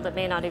bring people that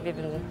may not have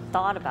even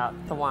thought about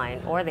the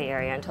wine or the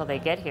area until they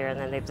get here, and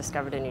then they've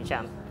discovered a new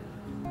gem.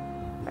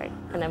 Right?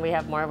 And then we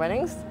have more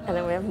weddings, and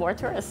then we have more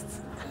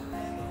tourists.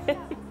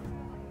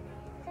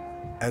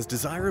 As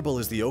desirable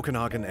as the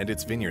Okanagan and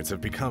its vineyards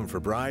have become for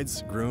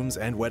brides, grooms,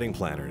 and wedding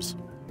planners,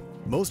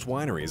 most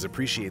wineries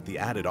appreciate the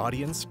added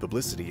audience,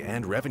 publicity,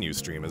 and revenue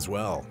stream as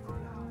well.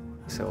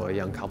 So a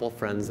young couple,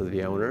 friends of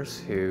the owners,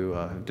 who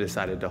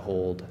decided to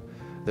hold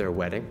their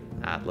wedding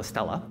at La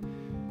Stella.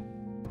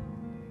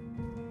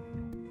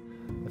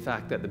 The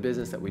fact that the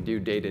business that we do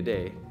day to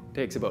day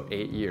takes about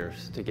 8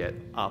 years to get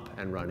up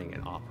and running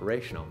and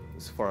operational.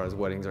 As far as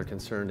weddings are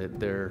concerned,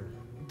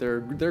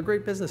 they're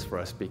great business for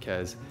us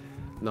because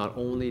not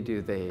only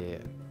do they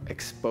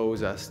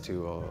expose us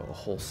to a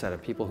whole set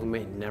of people who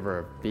may never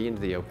have been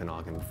to the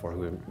Okanagan before,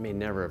 who may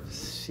never have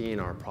seen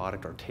our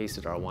product or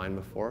tasted our wine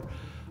before,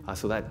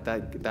 so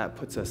that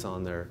puts us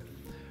on their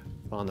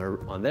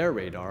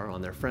radar,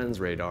 on their friends'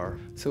 radar.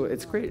 So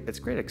it's great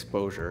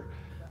exposure.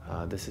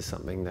 This is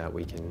something that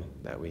we can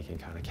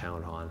kind of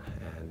count on,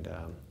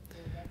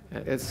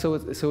 and so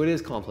it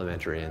is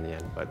complementary in the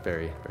end, but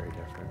very, very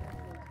different.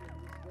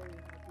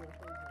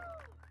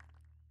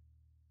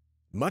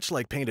 Much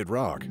like Painted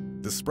Rock,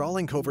 the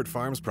sprawling Covert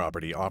Farms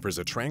property offers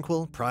a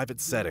tranquil,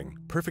 private setting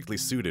perfectly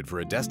suited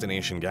for a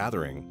destination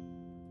gathering.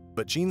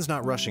 But Gene's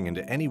not rushing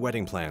into any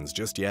wedding plans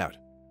just yet.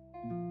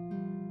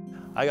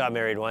 I got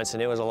married once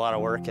and it was a lot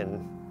of work,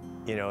 and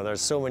there's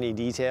so many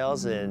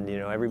details, and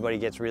everybody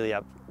gets really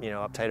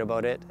uptight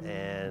about it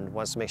and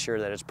wants to make sure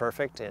that it's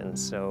perfect, and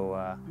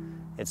so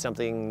it's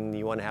something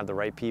you want to have the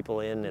right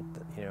people in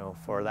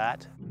for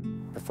that.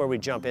 Before we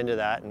jump into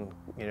that and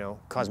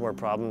cause more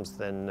problems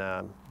than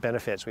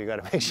benefits, we've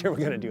got to make sure we're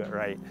going to do it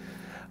right.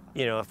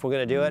 If we're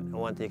going to do it, I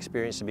want the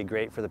experience to be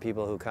great for the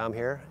people who come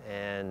here,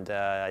 and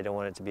I don't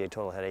want it to be a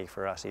total headache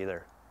for us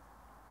either.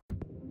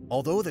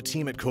 Although the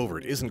team at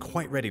Covert isn't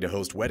quite ready to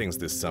host weddings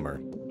this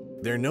summer,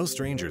 they're no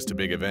strangers to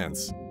big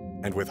events.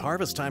 And with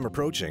harvest time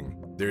approaching,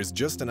 there's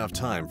just enough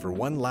time for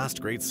one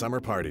last great summer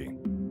party.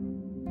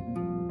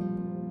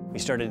 We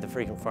started the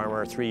Freakin'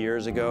 Farmer 3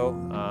 years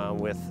ago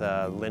with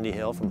Lindy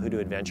Hill from Hoodoo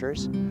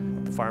Adventures.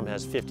 The farm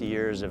has 50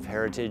 years of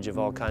heritage of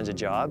all kinds of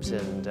jobs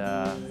and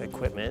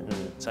equipment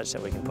and such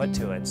that we can put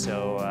to it,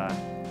 so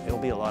it'll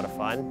be a lot of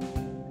fun.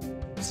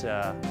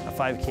 got a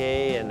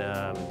 5K and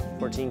a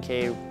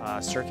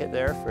 14K circuit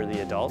there for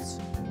the adults.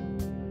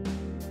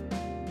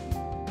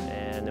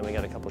 And then we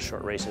got a couple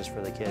short races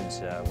for the kids,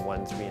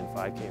 1, 3, and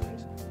 5K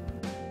races.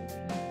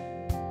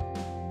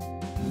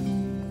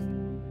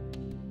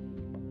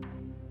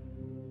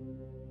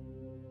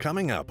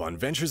 Coming up on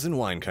Ventures in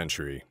Wine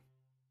Country.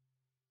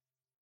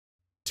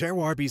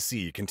 Terroir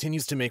BC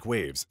continues to make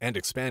waves and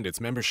expand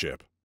its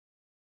membership.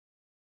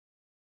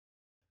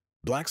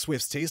 Black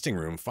Swift's tasting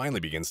room finally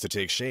begins to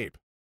take shape.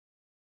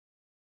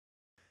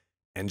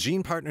 And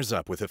Jean partners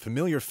up with a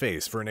familiar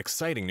face for an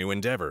exciting new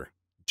endeavor,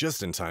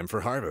 just in time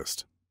for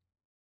harvest.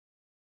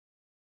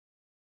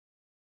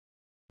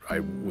 I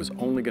was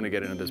only going to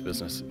get into this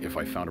business if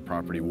I found a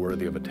property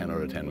worthy of a 10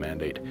 out of 10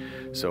 mandate.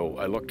 So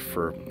I looked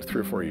for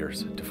 3 or 4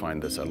 years to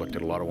find this. I looked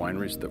at a lot of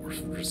wineries that were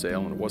for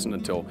sale, and it wasn't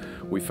until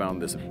we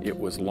found this. It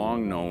was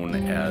long known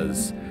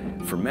as,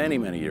 for many,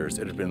 many years,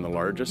 it had been the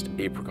largest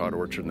apricot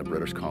orchard in the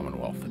British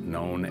Commonwealth,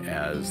 known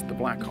as the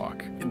Black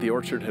Hawk. The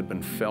orchard had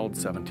been felled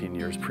 17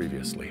 years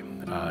previously,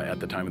 at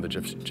the time of the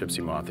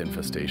gypsy moth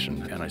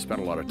infestation, and I spent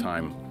a lot of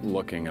time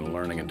looking and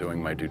learning and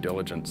doing my due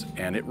diligence,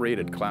 and it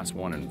rated Class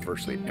 1 in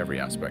virtually every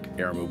aspect,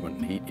 air movement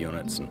and heat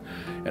units and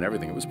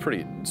everything. It was a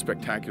pretty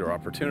spectacular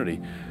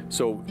opportunity.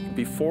 So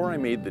before I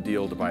made the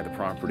deal to buy the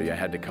property, I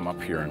had to come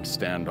up here and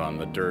stand on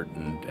the dirt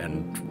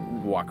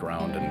and walk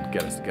around and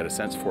get a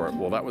sense for it.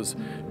 Well, that was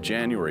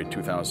January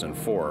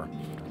 2004.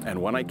 And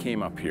when I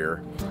came up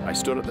here, I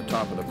stood at the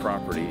top of the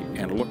property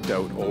and looked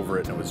out over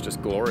it, and it was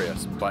just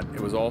glorious, but it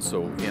was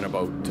also in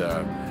about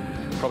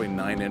probably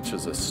 9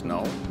 inches of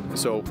snow.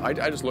 So I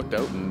just looked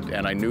out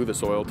and I knew the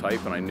soil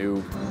type, and I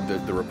knew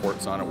that the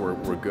reports on it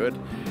were good.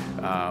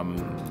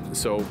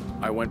 So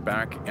I went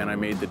back and I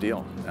made the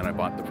deal and I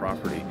bought the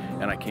property,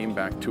 and I came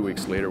back 2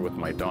 weeks later with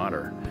my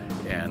daughter,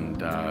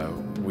 and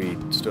we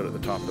stood at the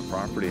top of the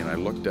property and I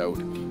looked out,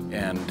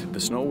 and the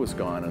snow was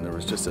gone, and there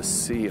was just a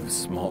sea of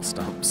small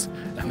stumps,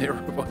 and they were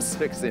about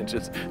 6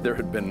 inches. There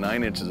had been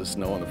 9 inches of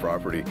snow on the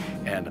property,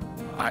 and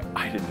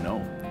I didn't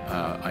know.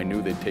 I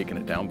knew they'd taken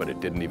it down, but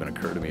it didn't even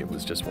occur to me. It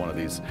was just one of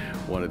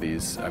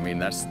these. I mean,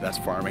 that's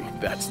farming.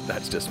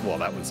 That's just, well,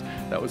 that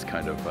was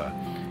kind of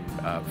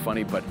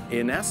funny, but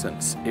in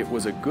essence, it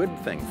was a good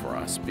thing for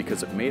us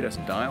because it made us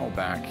dial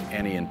back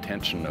any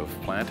intention of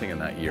planting in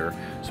that year.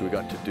 So we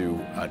got to do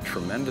a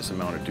tremendous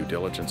amount of due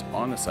diligence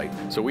on the site.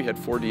 So we had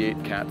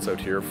 48 cats out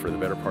here for the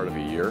better part of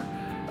a year,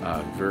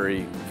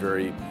 very,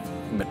 very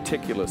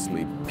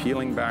meticulously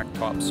peeling back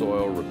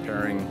topsoil,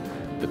 repairing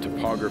the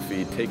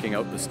topography, taking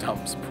out the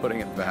stumps,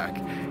 putting it back.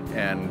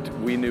 And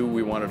we knew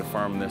we wanted to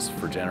farm this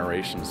for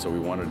generations, so we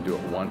wanted to do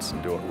it once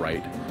and do it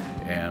right.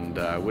 And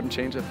wouldn't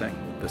change a thing.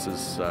 This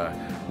is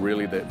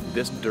really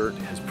this dirt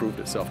has proved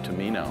itself to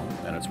me now,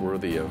 and it's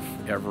worthy of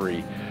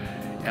every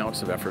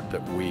ounce of effort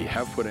that we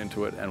have put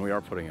into it and we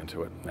are putting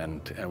into it,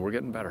 and we're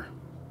getting better.